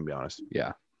 Yeah. I'm gonna be honest.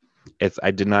 Yeah.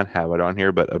 I did not have it on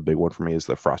here, but a big one for me is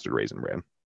the Frosted Raisin Bran.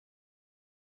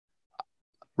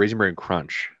 Raisin Bran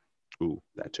Crunch. Ooh,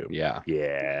 that too. Yeah.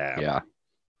 Yeah.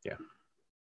 Yeah.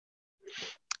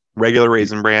 Regular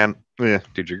Raisin Bran. Yeah.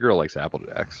 Dude, your girl likes Apple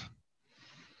Jacks.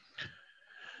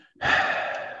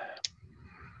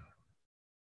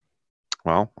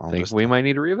 Well, I think we might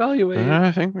need to reevaluate.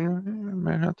 I think we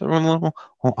might have to run a little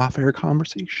off-air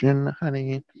conversation,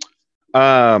 honey.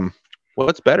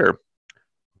 What's better,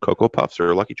 Cocoa Puffs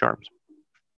or Lucky Charms?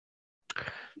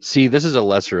 See, this is a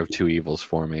lesser of two evils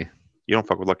for me. You don't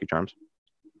fuck with Lucky Charms?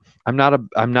 I'm not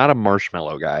a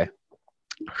marshmallow guy,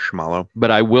 Schmallow, but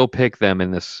I will pick them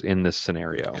in this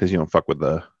scenario. because you don't fuck with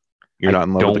the. You're not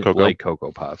in love with the don't cocoa. like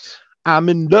Cocoa Puffs. I'm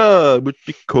in love with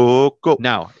the cocoa.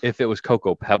 Now, if it was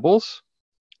Cocoa Pebbles,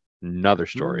 another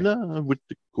story. In love with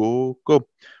the cocoa.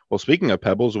 Well, speaking of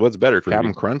Pebbles, what's better, Fruity.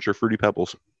 Captain Crunch or Fruity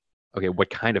Pebbles? Okay, what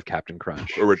kind of Captain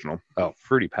Crunch? Original. Oh,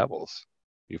 Fruity Pebbles.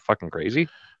 You fucking crazy?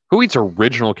 Who eats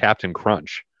original Captain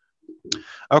Crunch?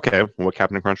 Okay, what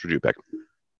Captain Crunch would you pick?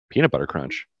 Peanut Butter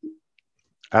Crunch.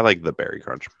 I like the Berry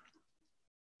Crunch.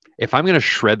 If I'm going to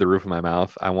shred the roof of my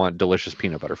mouth, I want delicious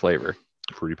peanut butter flavor.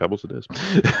 Fruity Pebbles it is.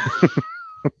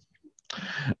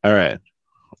 All right.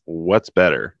 What's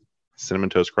better, Cinnamon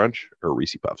Toast Crunch or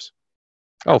Reese Puffs?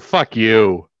 Oh, fuck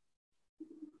you.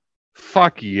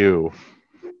 Fuck you.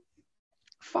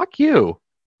 Fuck you.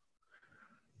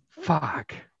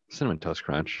 Fuck. Cinnamon Toast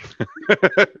Crunch.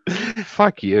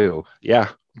 Fuck you. Yeah,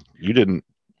 you didn't.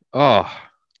 Oh,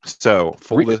 So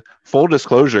full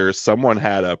disclosure, someone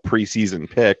had a preseason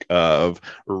pick of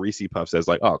Reese Puffs as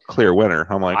like, oh, clear winner.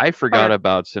 I'm like, I forgot alright.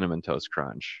 about Cinnamon Toast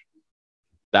Crunch.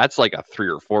 That's like a 3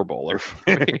 or 4 bowler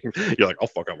for me. You're like, I'll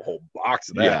fuck up a whole box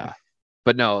of that. Yeah.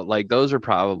 But no, like those are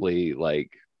probably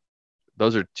like,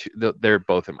 those are two, they're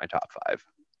both in my top 5.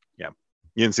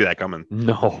 You didn't see that coming.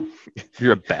 No,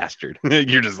 you're a bastard.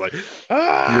 You're just like, You're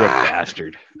ah, a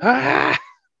bastard. ah.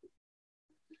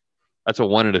 That's a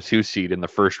 1 and a 2 seed in the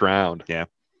first round.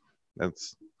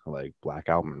 That's like Black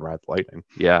Album and Ride the Lightning.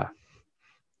 Yeah.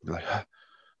 You're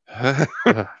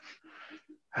like,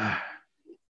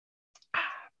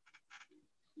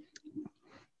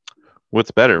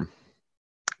 what's better,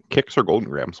 Kicks or Golden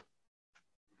Grams?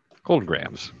 Golden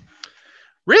Grams.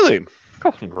 Really?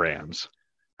 Golden Grams.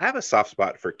 I have a soft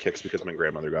spot for Kicks because my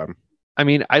grandmother got them. I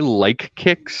mean, I like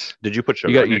Kicks. Did you put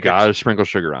sugar? You got on your you got to sprinkle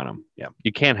sugar on them. Yeah.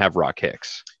 You can't have raw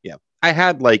Kicks. Kicks? I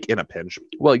had like in a pinch.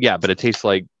 Well, yeah, but it tastes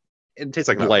like It tastes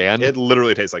like nothing. bland. It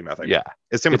literally tastes like nothing. Yeah.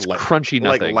 It's same It's with crunchy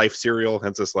like nothing. Life cereal.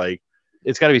 It's just like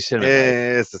It's got to be Cinnamon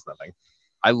Life. it's just nothing.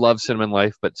 I love Cinnamon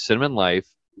Life, but Cinnamon Life,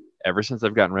 ever since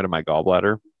I've gotten rid of my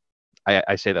gallbladder,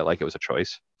 I say that like it was a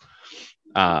choice.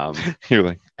 You're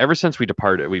like, Ever since we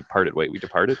parted ways. we parted ways.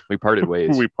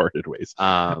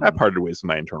 I parted ways with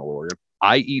my internal organ.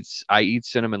 I eat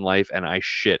Cinnamon Life and I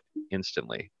shit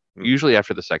instantly. Mm. Usually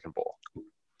after the second bowl. Do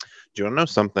you want to know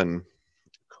something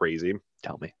crazy?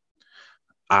 Tell me.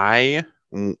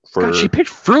 For God, she picked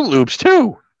Fruit Loops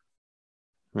too.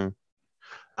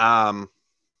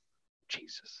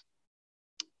 Jesus.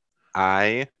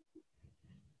 I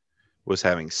was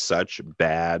having such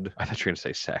bad. I thought you were gonna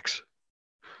say sex.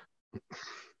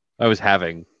 I was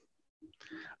having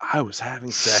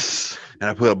sex and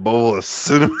I put a bowl of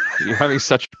cinnamon. You're having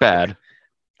such bad.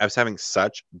 I was having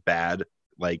such bad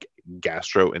like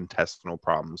gastrointestinal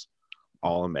problems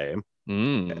all in May.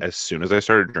 As soon as I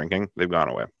started drinking, they've gone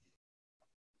away.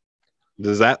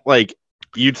 Does that like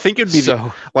you'd think it'd be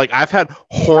So like I've had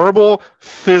horrible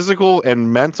physical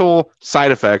and mental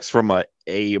side effects from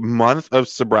a month of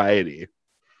sobriety.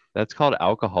 that's called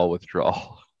alcohol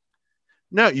withdrawal.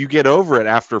 No, you get over it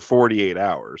after 48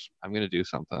 hours. I'm gonna do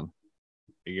something.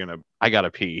 You're gonna I gotta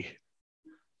pee.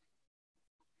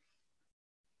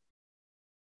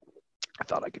 I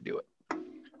thought I could do it.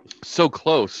 So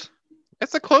close.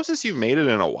 It's the closest you've made it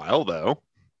in a while though.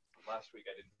 Last week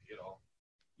I didn't pee at all.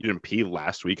 You didn't pee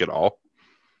last week at all.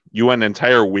 You went an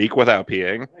entire week without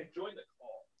peeing. I joined the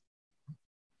call.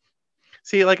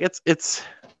 See, like it's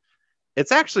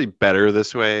actually better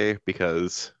this way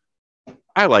because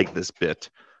I like this bit.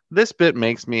 This bit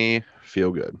makes me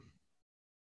feel good.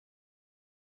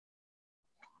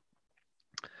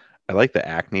 I like the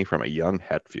acne from a young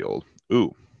Hetfield.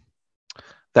 Ooh,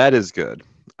 that is good.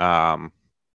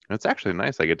 It's actually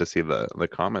nice. I get to see the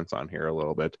comments on here a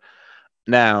little bit.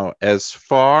 Now, as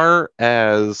far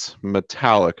as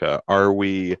Metallica, are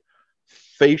we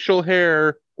facial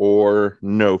hair or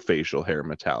no facial hair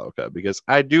Metallica? Because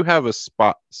I do have a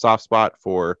soft spot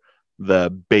for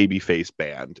the Babyface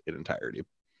band in entirety.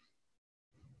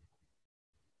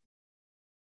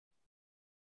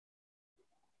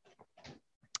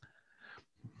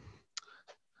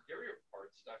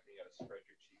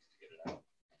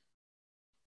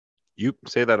 You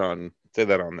say that on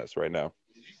this right now.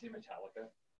 Did you see Metallica?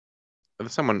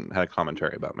 Someone had a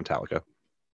commentary about Metallica.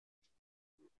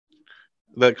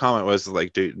 The comment was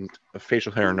like, dude,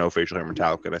 facial hair or no facial hair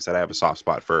Metallica. And I said, I have a soft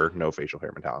spot for no facial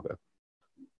hair Metallica.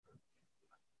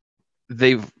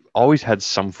 They've always had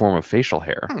some form of facial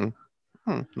hair.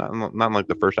 Not like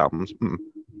the first albums.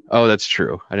 Oh, that's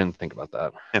true. I didn't think about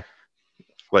that. Yeah.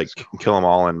 Like Kill 'Em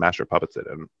All and Master of Puppets did.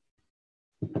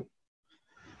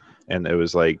 And it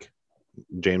was like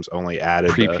James only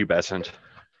added prepubescent.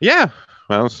 Yeah.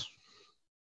 Well,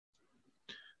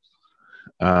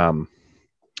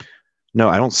 no,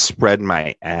 I don't spread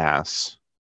my ass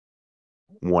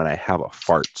when I have a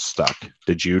fart stuck.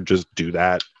 Did you just do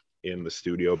that in the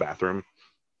studio bathroom?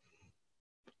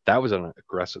 That was an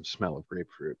aggressive smell of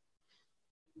grapefruit.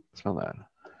 Smell that.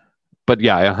 But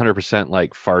yeah, I 100%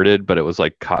 like farted, but it was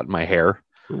like caught in my hair.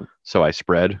 Ooh. So I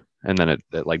spread and then it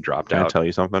like dropped Can out. I tell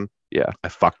you something? Yeah. I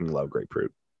fucking love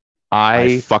grapefruit.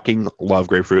 I fucking love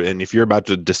grapefruit. And if you're about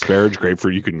to disparage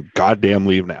grapefruit, you can goddamn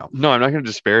leave now. No, I'm not going to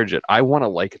disparage it. I want to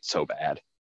like it so bad.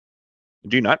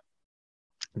 Do you not?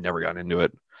 Never got into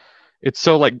it. It's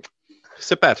so like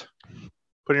sip that.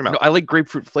 Put it in your mouth. No, I like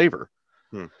grapefruit flavor.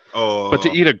 Oh, but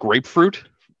to eat a grapefruit,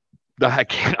 I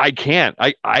can't.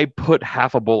 I put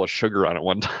half a bowl of sugar on it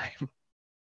one time.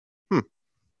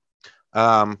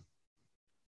 I'm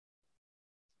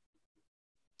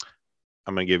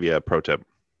gonna give you a pro tip.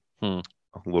 A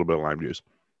little bit of lime juice.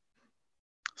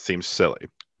 Seems silly.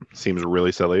 Seems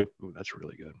really silly. Ooh, that's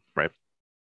really good. Right.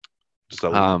 Just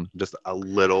a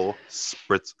little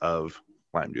spritz of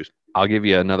lime juice. I'll give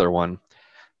you another one.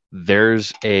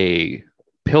 There's a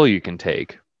pill you can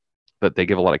take that they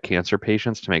give a lot of cancer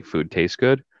patients to make food taste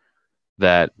good,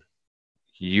 that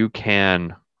you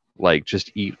can like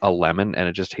just eat a lemon and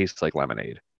it just tastes like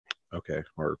lemonade. Okay.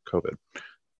 Or COVID.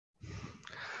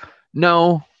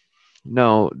 No,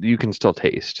 you can still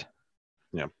taste.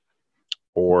 Yeah.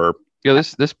 Or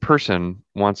this person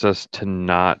wants us to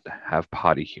not have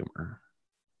potty humor.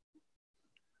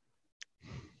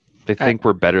 They think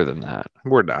we're better than that.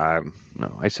 We're not.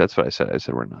 No, that's what I said. I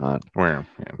said we're not. Yeah.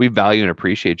 We value and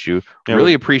appreciate you. Yeah,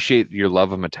 really appreciate your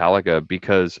love of Metallica,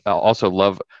 because I also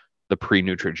love the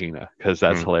pre-Neutrogena, because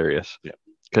that's hilarious. Yeah.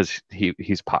 Because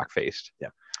he's pock-faced. Yeah.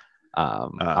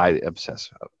 I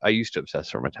used to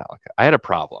obsess over Metallica. I had a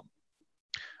problem.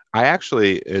 I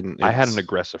actually, I had an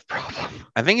aggressive problem.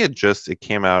 I think it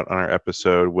came out on our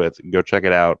episode with, go check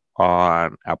it out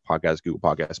on Apple Podcasts, Google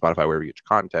Podcasts, Spotify, wherever you get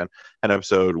your content. An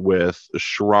episode with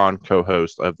Sharon,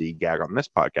 co-host of the Gag on This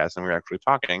podcast, and we were actually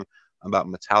talking about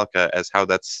Metallica as how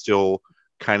that's still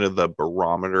kind of the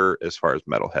barometer as far as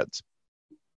metalheads.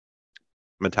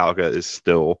 Metallica is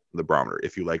still the barometer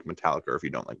if you like Metallica or if you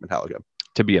don't like Metallica.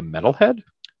 To be a metalhead?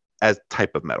 As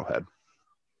type of metalhead.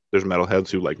 There's metalheads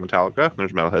who like Metallica, and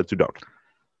there's metalheads who don't.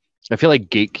 I feel like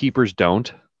gatekeepers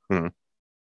don't.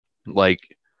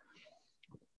 Like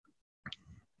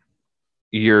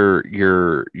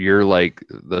you're like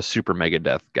the super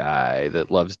Megadeth guy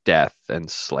that loves Death and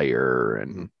Slayer,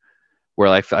 and where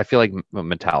I feel like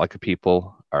Metallica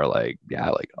people are like, yeah, I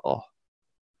like it all.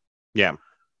 Yeah.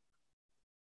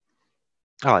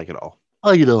 I like it all.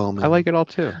 I like it all, man. I like it all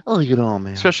too. I like it all,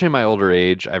 man. Especially in my older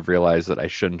age, I've realized that I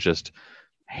shouldn't just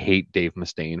hate Dave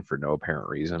Mustaine for no apparent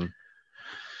reason.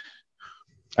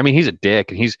 I mean, he's a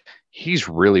dick, and he's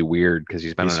really weird because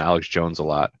he's been on Alex Jones a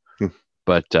lot.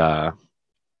 But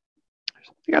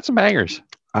he got some bangers.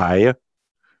 I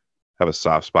have a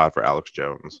soft spot for Alex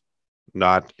Jones,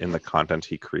 not in the content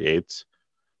he creates,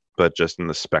 but just in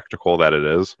the spectacle that it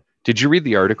is. Did you read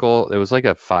the article? It was like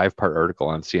a 5-part article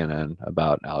on CNN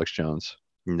about Alex Jones.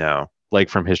 No. Like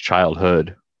from his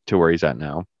childhood to where he's at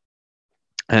now.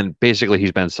 And basically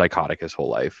he's been psychotic his whole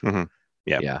life.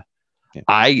 Yeah.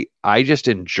 I just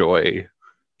enjoy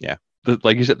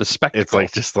like you said, the spectacle. It's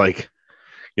like just like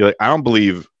you're like, I don't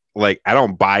believe, like, I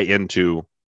don't buy into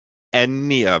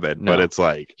any of it, but it's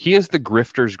like he is the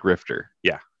grifter's grifter.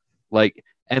 Yeah. Like,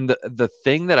 and the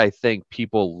thing that I think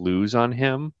people lose on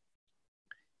him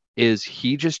is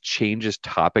he just changes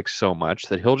topics so much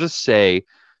that he'll just say,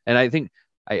 and I think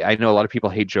I know a lot of people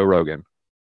hate Joe Rogan,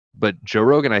 but Joe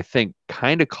Rogan, I think,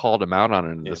 kind of called him out on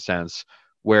it in the sense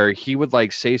where he would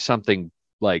like say something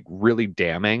like really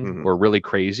damning or really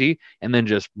crazy, and then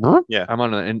just I'm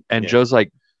on it, and Joe's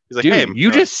like, he's like, dude, hey,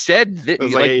 you just said that.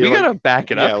 Like, we gotta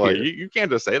back it up. Like, here. You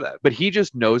can't just say that. But he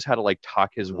just knows how to like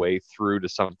talk his way through to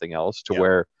something else to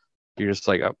where you're just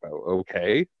like, oh,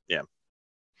 okay. Yeah.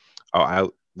 Oh, I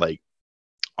like,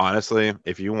 honestly,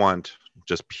 if you want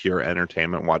just pure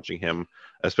entertainment watching him,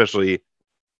 especially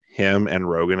him and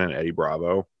Rogan and Eddie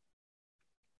Bravo,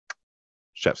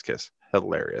 Chef's kiss.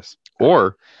 Hilarious.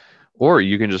 Or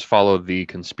you can just follow the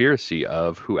conspiracy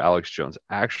of who Alex Jones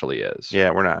actually is.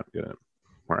 Yeah, we're not gonna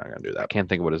do I that. can't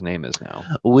think of what his name is now.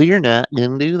 We're not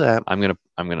gonna do that. I'm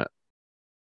gonna.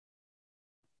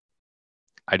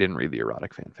 I didn't read the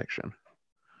erotic fan fiction.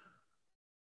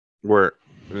 We'll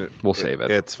save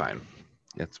it. It's fine.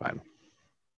 It's fine.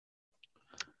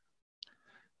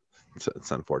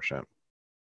 It's unfortunate.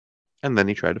 And then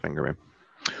he tried to finger me.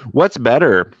 What's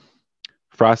better,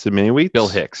 Frosted Mini Wheats? Bill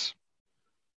Hicks.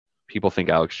 People think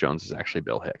Alex Jones is actually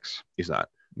Bill Hicks. He's not.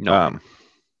 No.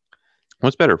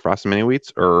 What's better, Frosted Mini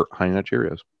Wheats or Honey Nut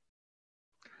Cheerios?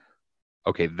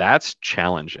 Okay, that's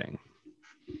challenging.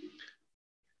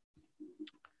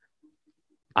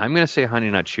 I'm going to say Honey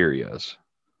Nut Cheerios.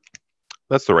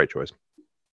 That's the right choice.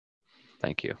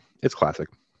 Thank you. It's classic.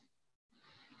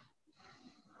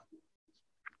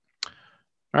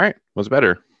 All right. What's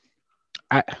better?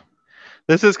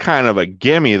 This is kind of a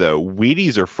gimme, though.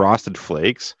 Wheaties or Frosted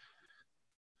Flakes?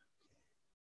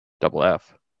 Double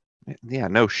F. Yeah,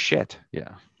 no shit.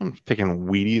 Yeah. I'm picking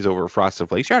Wheaties over Frosted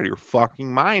Flakes. You're out of your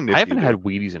fucking mind. I haven't had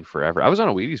Wheaties in forever. I was on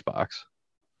a Wheaties box.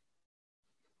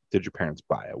 Did your parents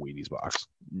buy a Wheaties box?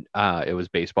 It was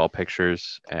baseball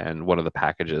pictures, and one of the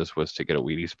packages was to get a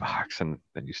Wheaties box, and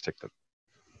then you stick the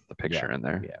picture in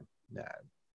there. Yeah.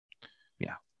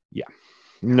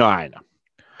 No, I know.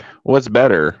 What's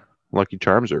better, Lucky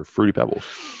Charms or Fruity Pebbles?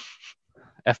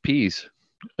 FPs.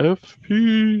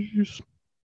 FPs.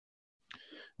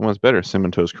 What's better,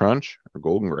 Cinnamon Toast Crunch or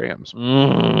Golden Grahams?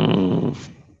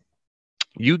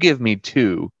 You give me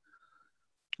two.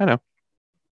 I know.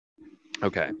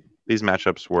 Okay. These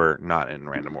matchups were not in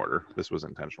random order. This was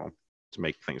intentional to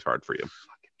make things hard for you.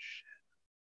 Fucking shit.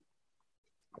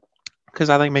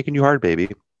 Because I like making you hard, baby.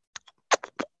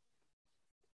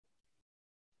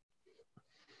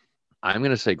 I'm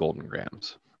going to say Golden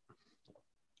Grahams.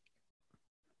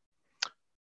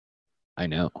 I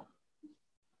know.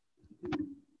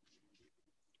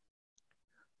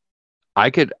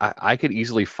 I could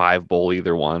easily 5-bowl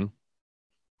either one.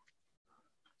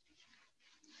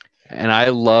 And I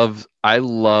love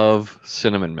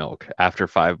cinnamon milk after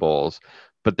 5 bowls,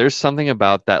 but there's something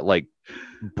about that like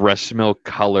breast milk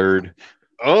colored.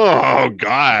 Oh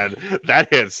God, that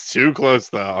hits too close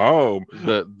to home.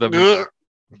 The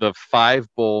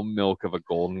 5-bowl milk of a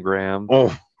Golden Graham.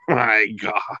 Oh my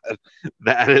God,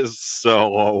 that is so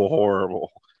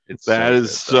horrible. That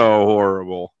is so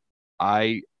horrible.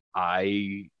 I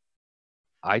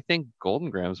think Golden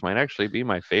Grahams might actually be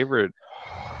my favorite.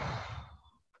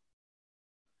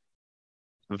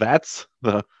 That's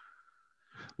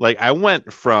I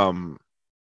went from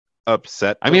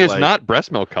upset. I mean, it's not breast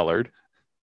milk colored.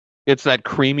 It's that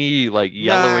creamy, like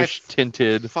yellowish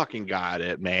tinted. Fucking got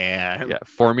it, man. Yeah,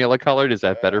 formula colored. Is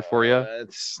that better for you?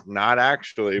 It's not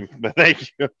actually, but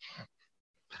thank you.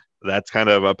 That's kind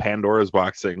of a Pandora's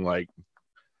box thing, like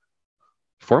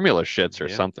formula shits or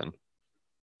something.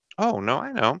 Oh no,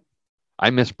 I know. I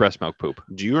miss breast milk poop.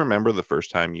 Do you remember the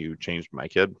first time you changed my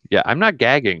kid? Yeah, I'm not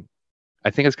gagging. I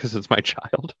think it's because it's my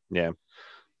child. Yeah.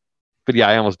 But yeah,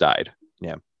 I almost died.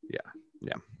 Yeah.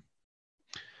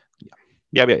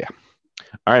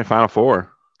 All right, final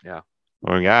four. Yeah.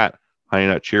 What we got? Honey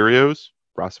Nut Cheerios,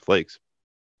 Frosted Flakes.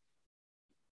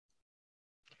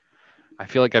 I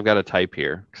feel like I've got a type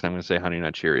here because I'm going to say Honey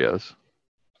Nut Cheerios.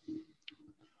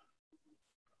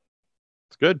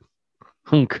 It's good.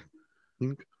 Hunk.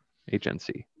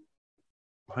 HNC.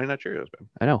 Honey Nut Cheerios, man.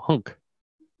 I know, hunk.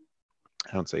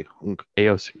 I don't say hunk.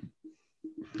 AOC.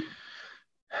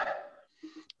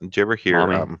 Did you ever hear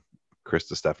Mommy. Chris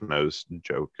Stefano's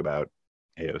joke about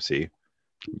AOC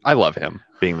I love him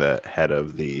being the head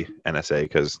of the NSA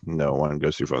because no one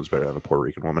goes through phones better than a Puerto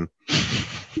Rican woman?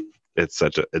 It's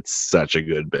such a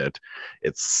good bit.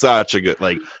 It's such a good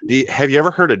have you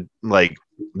ever heard of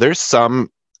there's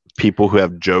some people who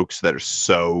have jokes that are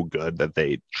so good that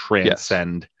they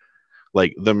transcend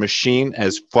the machine.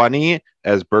 As funny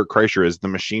as Bert Kreischer is, the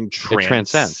machine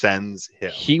transcends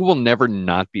him. He will never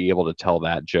not be able to tell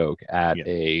that joke at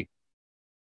a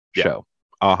show.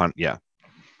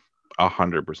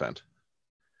 100%.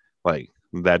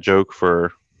 That joke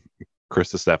for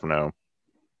Chris Stefano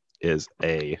is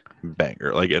a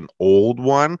banger. An old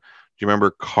one. Do you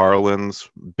remember Carlin's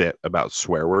bit about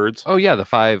swear words? Oh yeah, the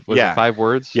 5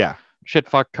 words? Yeah. Shit,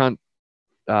 fuck, cunt.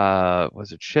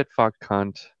 Was it shit, fuck,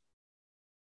 cunt?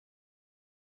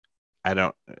 I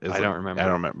don't remember. I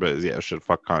don't remember. But yeah, shit,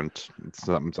 fuck, cunt.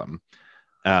 Something.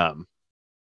 Yeah.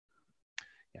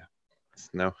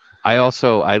 No. I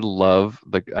love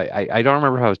I don't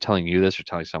remember if I was telling you this or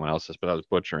telling someone else this, but I was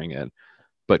butchering it.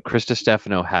 but Chris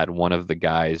Stefano had one of the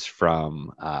guys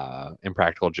from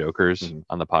Impractical Jokers Mhm.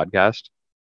 on the podcast.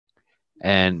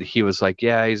 And he was like,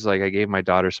 yeah, he's like, I gave my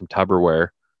daughter some Tupperware.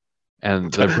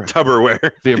 And the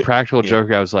Tupperware. Impractical Yeah. Joker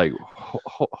guy was like,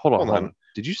 hold Hold on. on.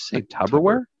 Did you say Tupperware.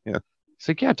 Tupperware? Yeah. It's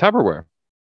like, yeah, Tupperware.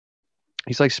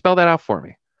 He's like, spell that out for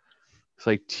me. It's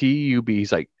like T-U-B.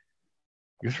 He's like,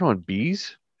 you're throwing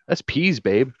B's? That's peas,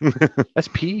 babe. That's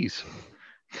peas.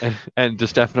 And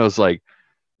DeStefano's like,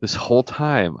 this whole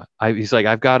time, he's like,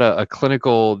 I've got a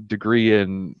clinical degree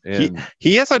in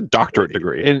He has a doctorate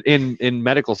degree. in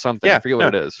medical something. I forget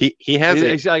what it is. He has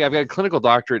He's like, I've got a clinical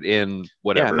doctorate in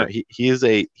whatever. Yeah, no, he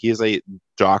is a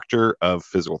doctor of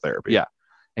physical therapy. Yeah.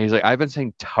 And he's like, I've been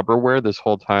saying Tupperware this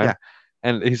whole time. Yeah.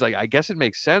 And he's like, I guess it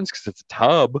makes sense because it's a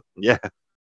tub. Yeah.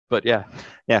 But yeah,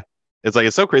 It's like,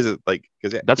 it's so crazy. Like,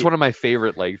 because that's one of my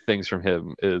favorite like things from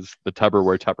him is the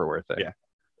Tupperware thing. Yeah.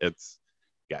 It's,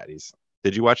 God,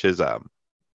 did you watch his,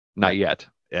 Not yet.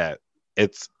 yeah,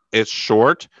 it's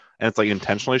short and it's like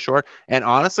intentionally short. And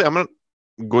honestly, I'm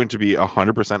going to be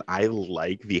 100%. I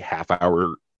like the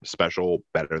half-hour special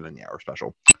better than the hour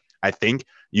special. I think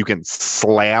you can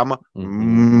slam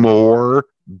more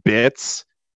bits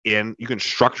in. You can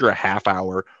structure a half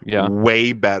hour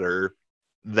way better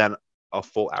than a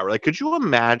full hour. Like, could you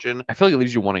imagine? I feel like it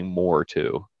leaves you wanting more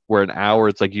too. Where an hour,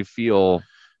 it's like you feel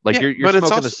like you're but it's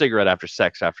smoking also, a cigarette after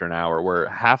sex after an hour. Where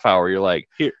a half hour, you're like,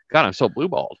 Here. God, I'm so blue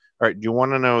balled. All right, do you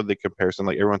want to know the comparison?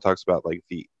 Like, everyone talks about like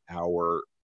the hour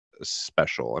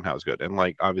special and how it's good, and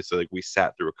like obviously, like we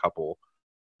sat through a couple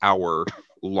hour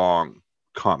long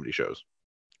comedy shows.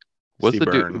 Was Steve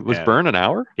Byrne an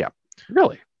hour? Yeah.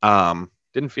 Really? Um,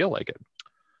 Didn't feel like it.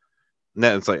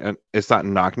 no, it's like it's not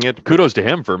knocking it. Kudos to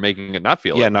him for making it not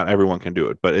feel Yeah, it. not everyone can do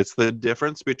it, but it's the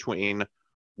difference between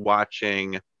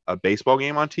watching a baseball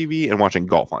game on TV and watching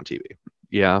golf on TV.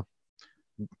 Yeah.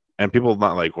 And people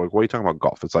not like, what are you talking about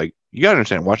golf? It's like, you gotta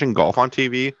understand, watching golf on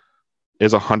TV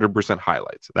is 100%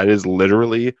 highlights. That is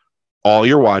literally all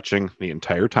you're watching the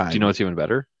entire time. Do you know what's even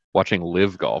better? Watching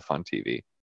live golf on TV.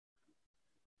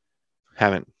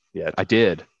 Haven't yet. I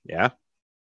did. Yeah.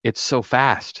 It's so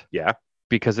fast. Yeah.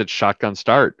 Because it's shotgun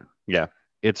start. Yeah.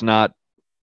 It's not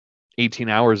 18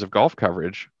 hours of golf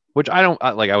coverage, which I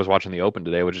was watching the Open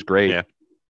today, which is great. Yeah.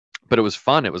 But it was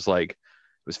fun. It was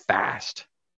fast.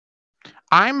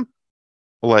 I'm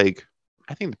like,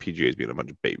 I think the PGA is being a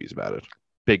bunch of babies about it.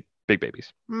 Big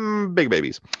babies. Big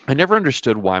babies. I never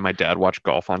understood why my dad watched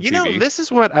golf on TV. You know, this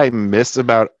is what I miss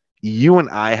about you and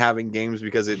I having games,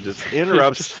 because it just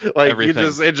interrupts. Like, everything.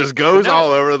 it just goes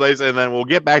all over the place, and then we'll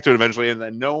get back to it eventually, and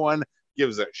then no one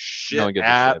gives a shit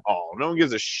all. No one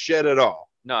gives a shit at all.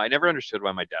 No, I never understood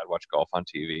why my dad watched golf on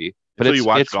TV. But Until you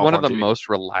watch it's golf one on of the TV. most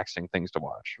relaxing things to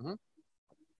watch.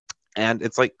 And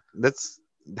it's like, that's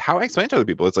how I explain it to other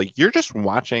people. It's like, you're just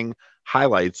watching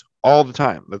highlights all the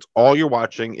time. That's all you're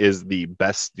watching is the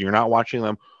best. You're not watching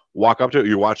them walk up to it.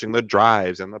 You're watching the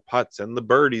drives and the putts and the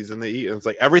birdies and it's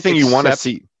like everything you want to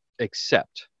see.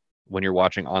 Except when you're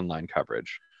watching online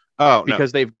coverage. Oh,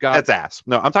 because they've got that's ass.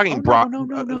 No, I'm talking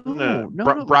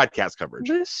no. broadcast coverage.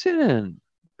 Listen,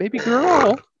 baby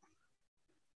girl.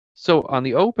 So on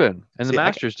the Open and the See,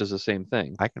 Masters does the same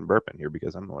thing. I can burp in here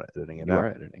because I'm not editing it You out.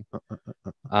 are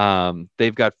editing.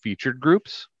 They've got featured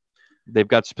groups. They've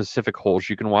got specific holes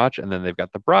you can watch, and then they've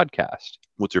got the broadcast.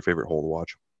 What's your favorite hole to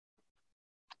watch?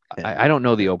 I don't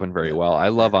know the Open very well. I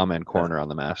love Amen Corner on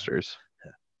the Masters.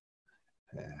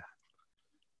 Yeah.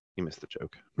 You missed the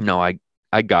joke. No,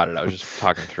 I got it. I was just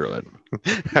talking through it.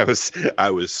 I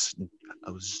was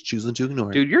choosing to ignore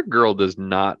it. Dude, your girl does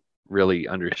not really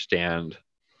understand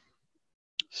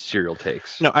cereal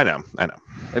takes. No, I know.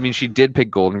 I mean, she did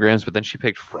pick Golden Grams, but then she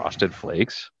picked Frosted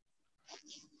Flakes.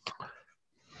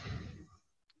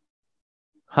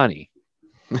 Honey.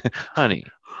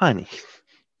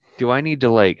 Do I need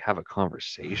to have a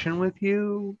conversation with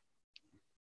you?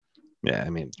 Yeah, I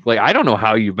mean, I don't know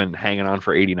how you've been hanging on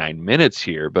for 89 minutes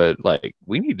here, but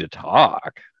we need to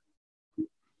talk.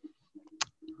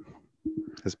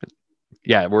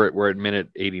 Yeah, we're at minute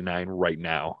 89 right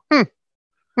now.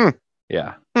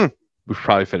 Yeah. We've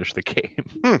probably finished the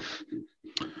game.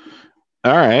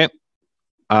 All right.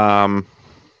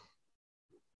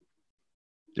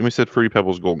 We said Fruity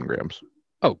Pebbles Golden Grams.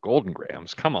 Oh, Golden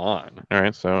Grams. Come on. All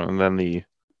right. So, and then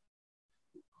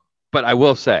But I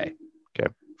will say, okay,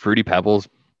 Fruity Pebbles,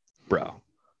 bro,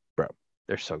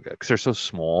 they're so good because they're so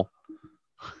small.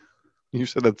 You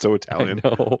said that's so Italian.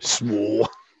 No, Small.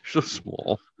 so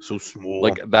small. So small.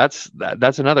 That's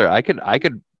another. I could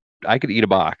eat a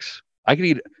box. I could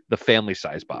eat the family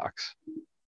size box,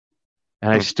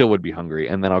 and I still would be hungry.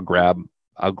 And then I'll grab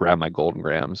my Golden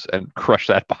Grams and crush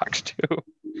that box too.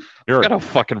 I've got a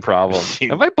fucking problem.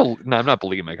 Am I? No, I'm not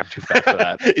bulimic. I'm too fat for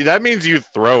that. That means you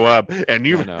throw up, and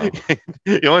you. I know.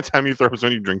 The only time you throw up is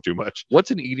when you drink too much.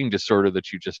 What's an eating disorder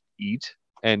that you just eat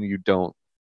and you don't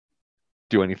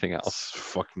do anything else? It's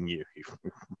fucking you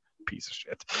piece of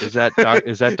shit. Is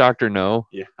that Dr. No?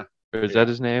 Yeah. Or is that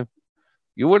his name?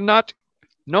 You will not.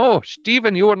 No,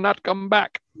 Steven, you will not come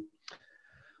back.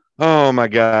 Oh my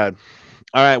god!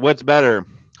 All right, what's better,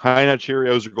 High Nut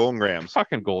Cheerios or Golden Grams?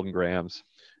 Fucking Golden Grams.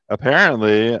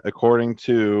 Apparently, according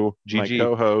to my GG.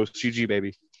 co-host, GG,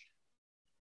 baby.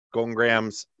 Golden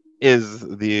Grams is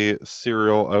the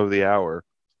cereal of the hour.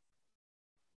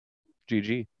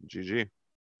 GG. GG.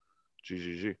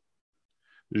 GGG.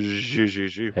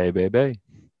 GGG. Hey, baby.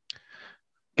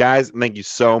 Guys, thank you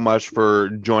so much for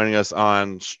joining us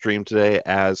on stream today.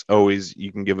 As always,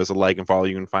 you can give us a like and follow.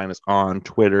 You can find us on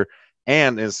Twitter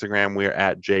and Instagram. We are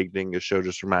at Jake Dingus Show.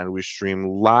 Just a reminder, we stream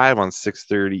live on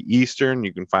 6:30 Eastern.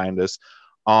 You can find us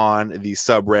on the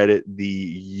subreddit, the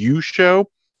U Show,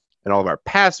 and all of our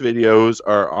past videos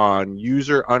are on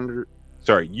user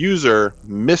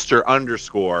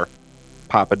Mr.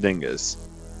 Papa Dingus.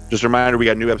 Just a reminder, we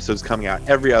got new episodes coming out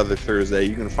every other Thursday.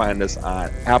 You can find us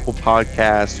on Apple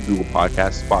Podcasts, Google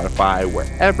Podcasts, Spotify,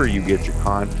 wherever you get your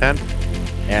content.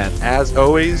 And as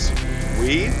always,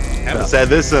 we haven't said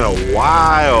this in a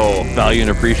while. Value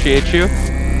and appreciate you.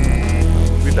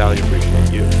 We value and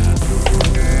appreciate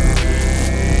you.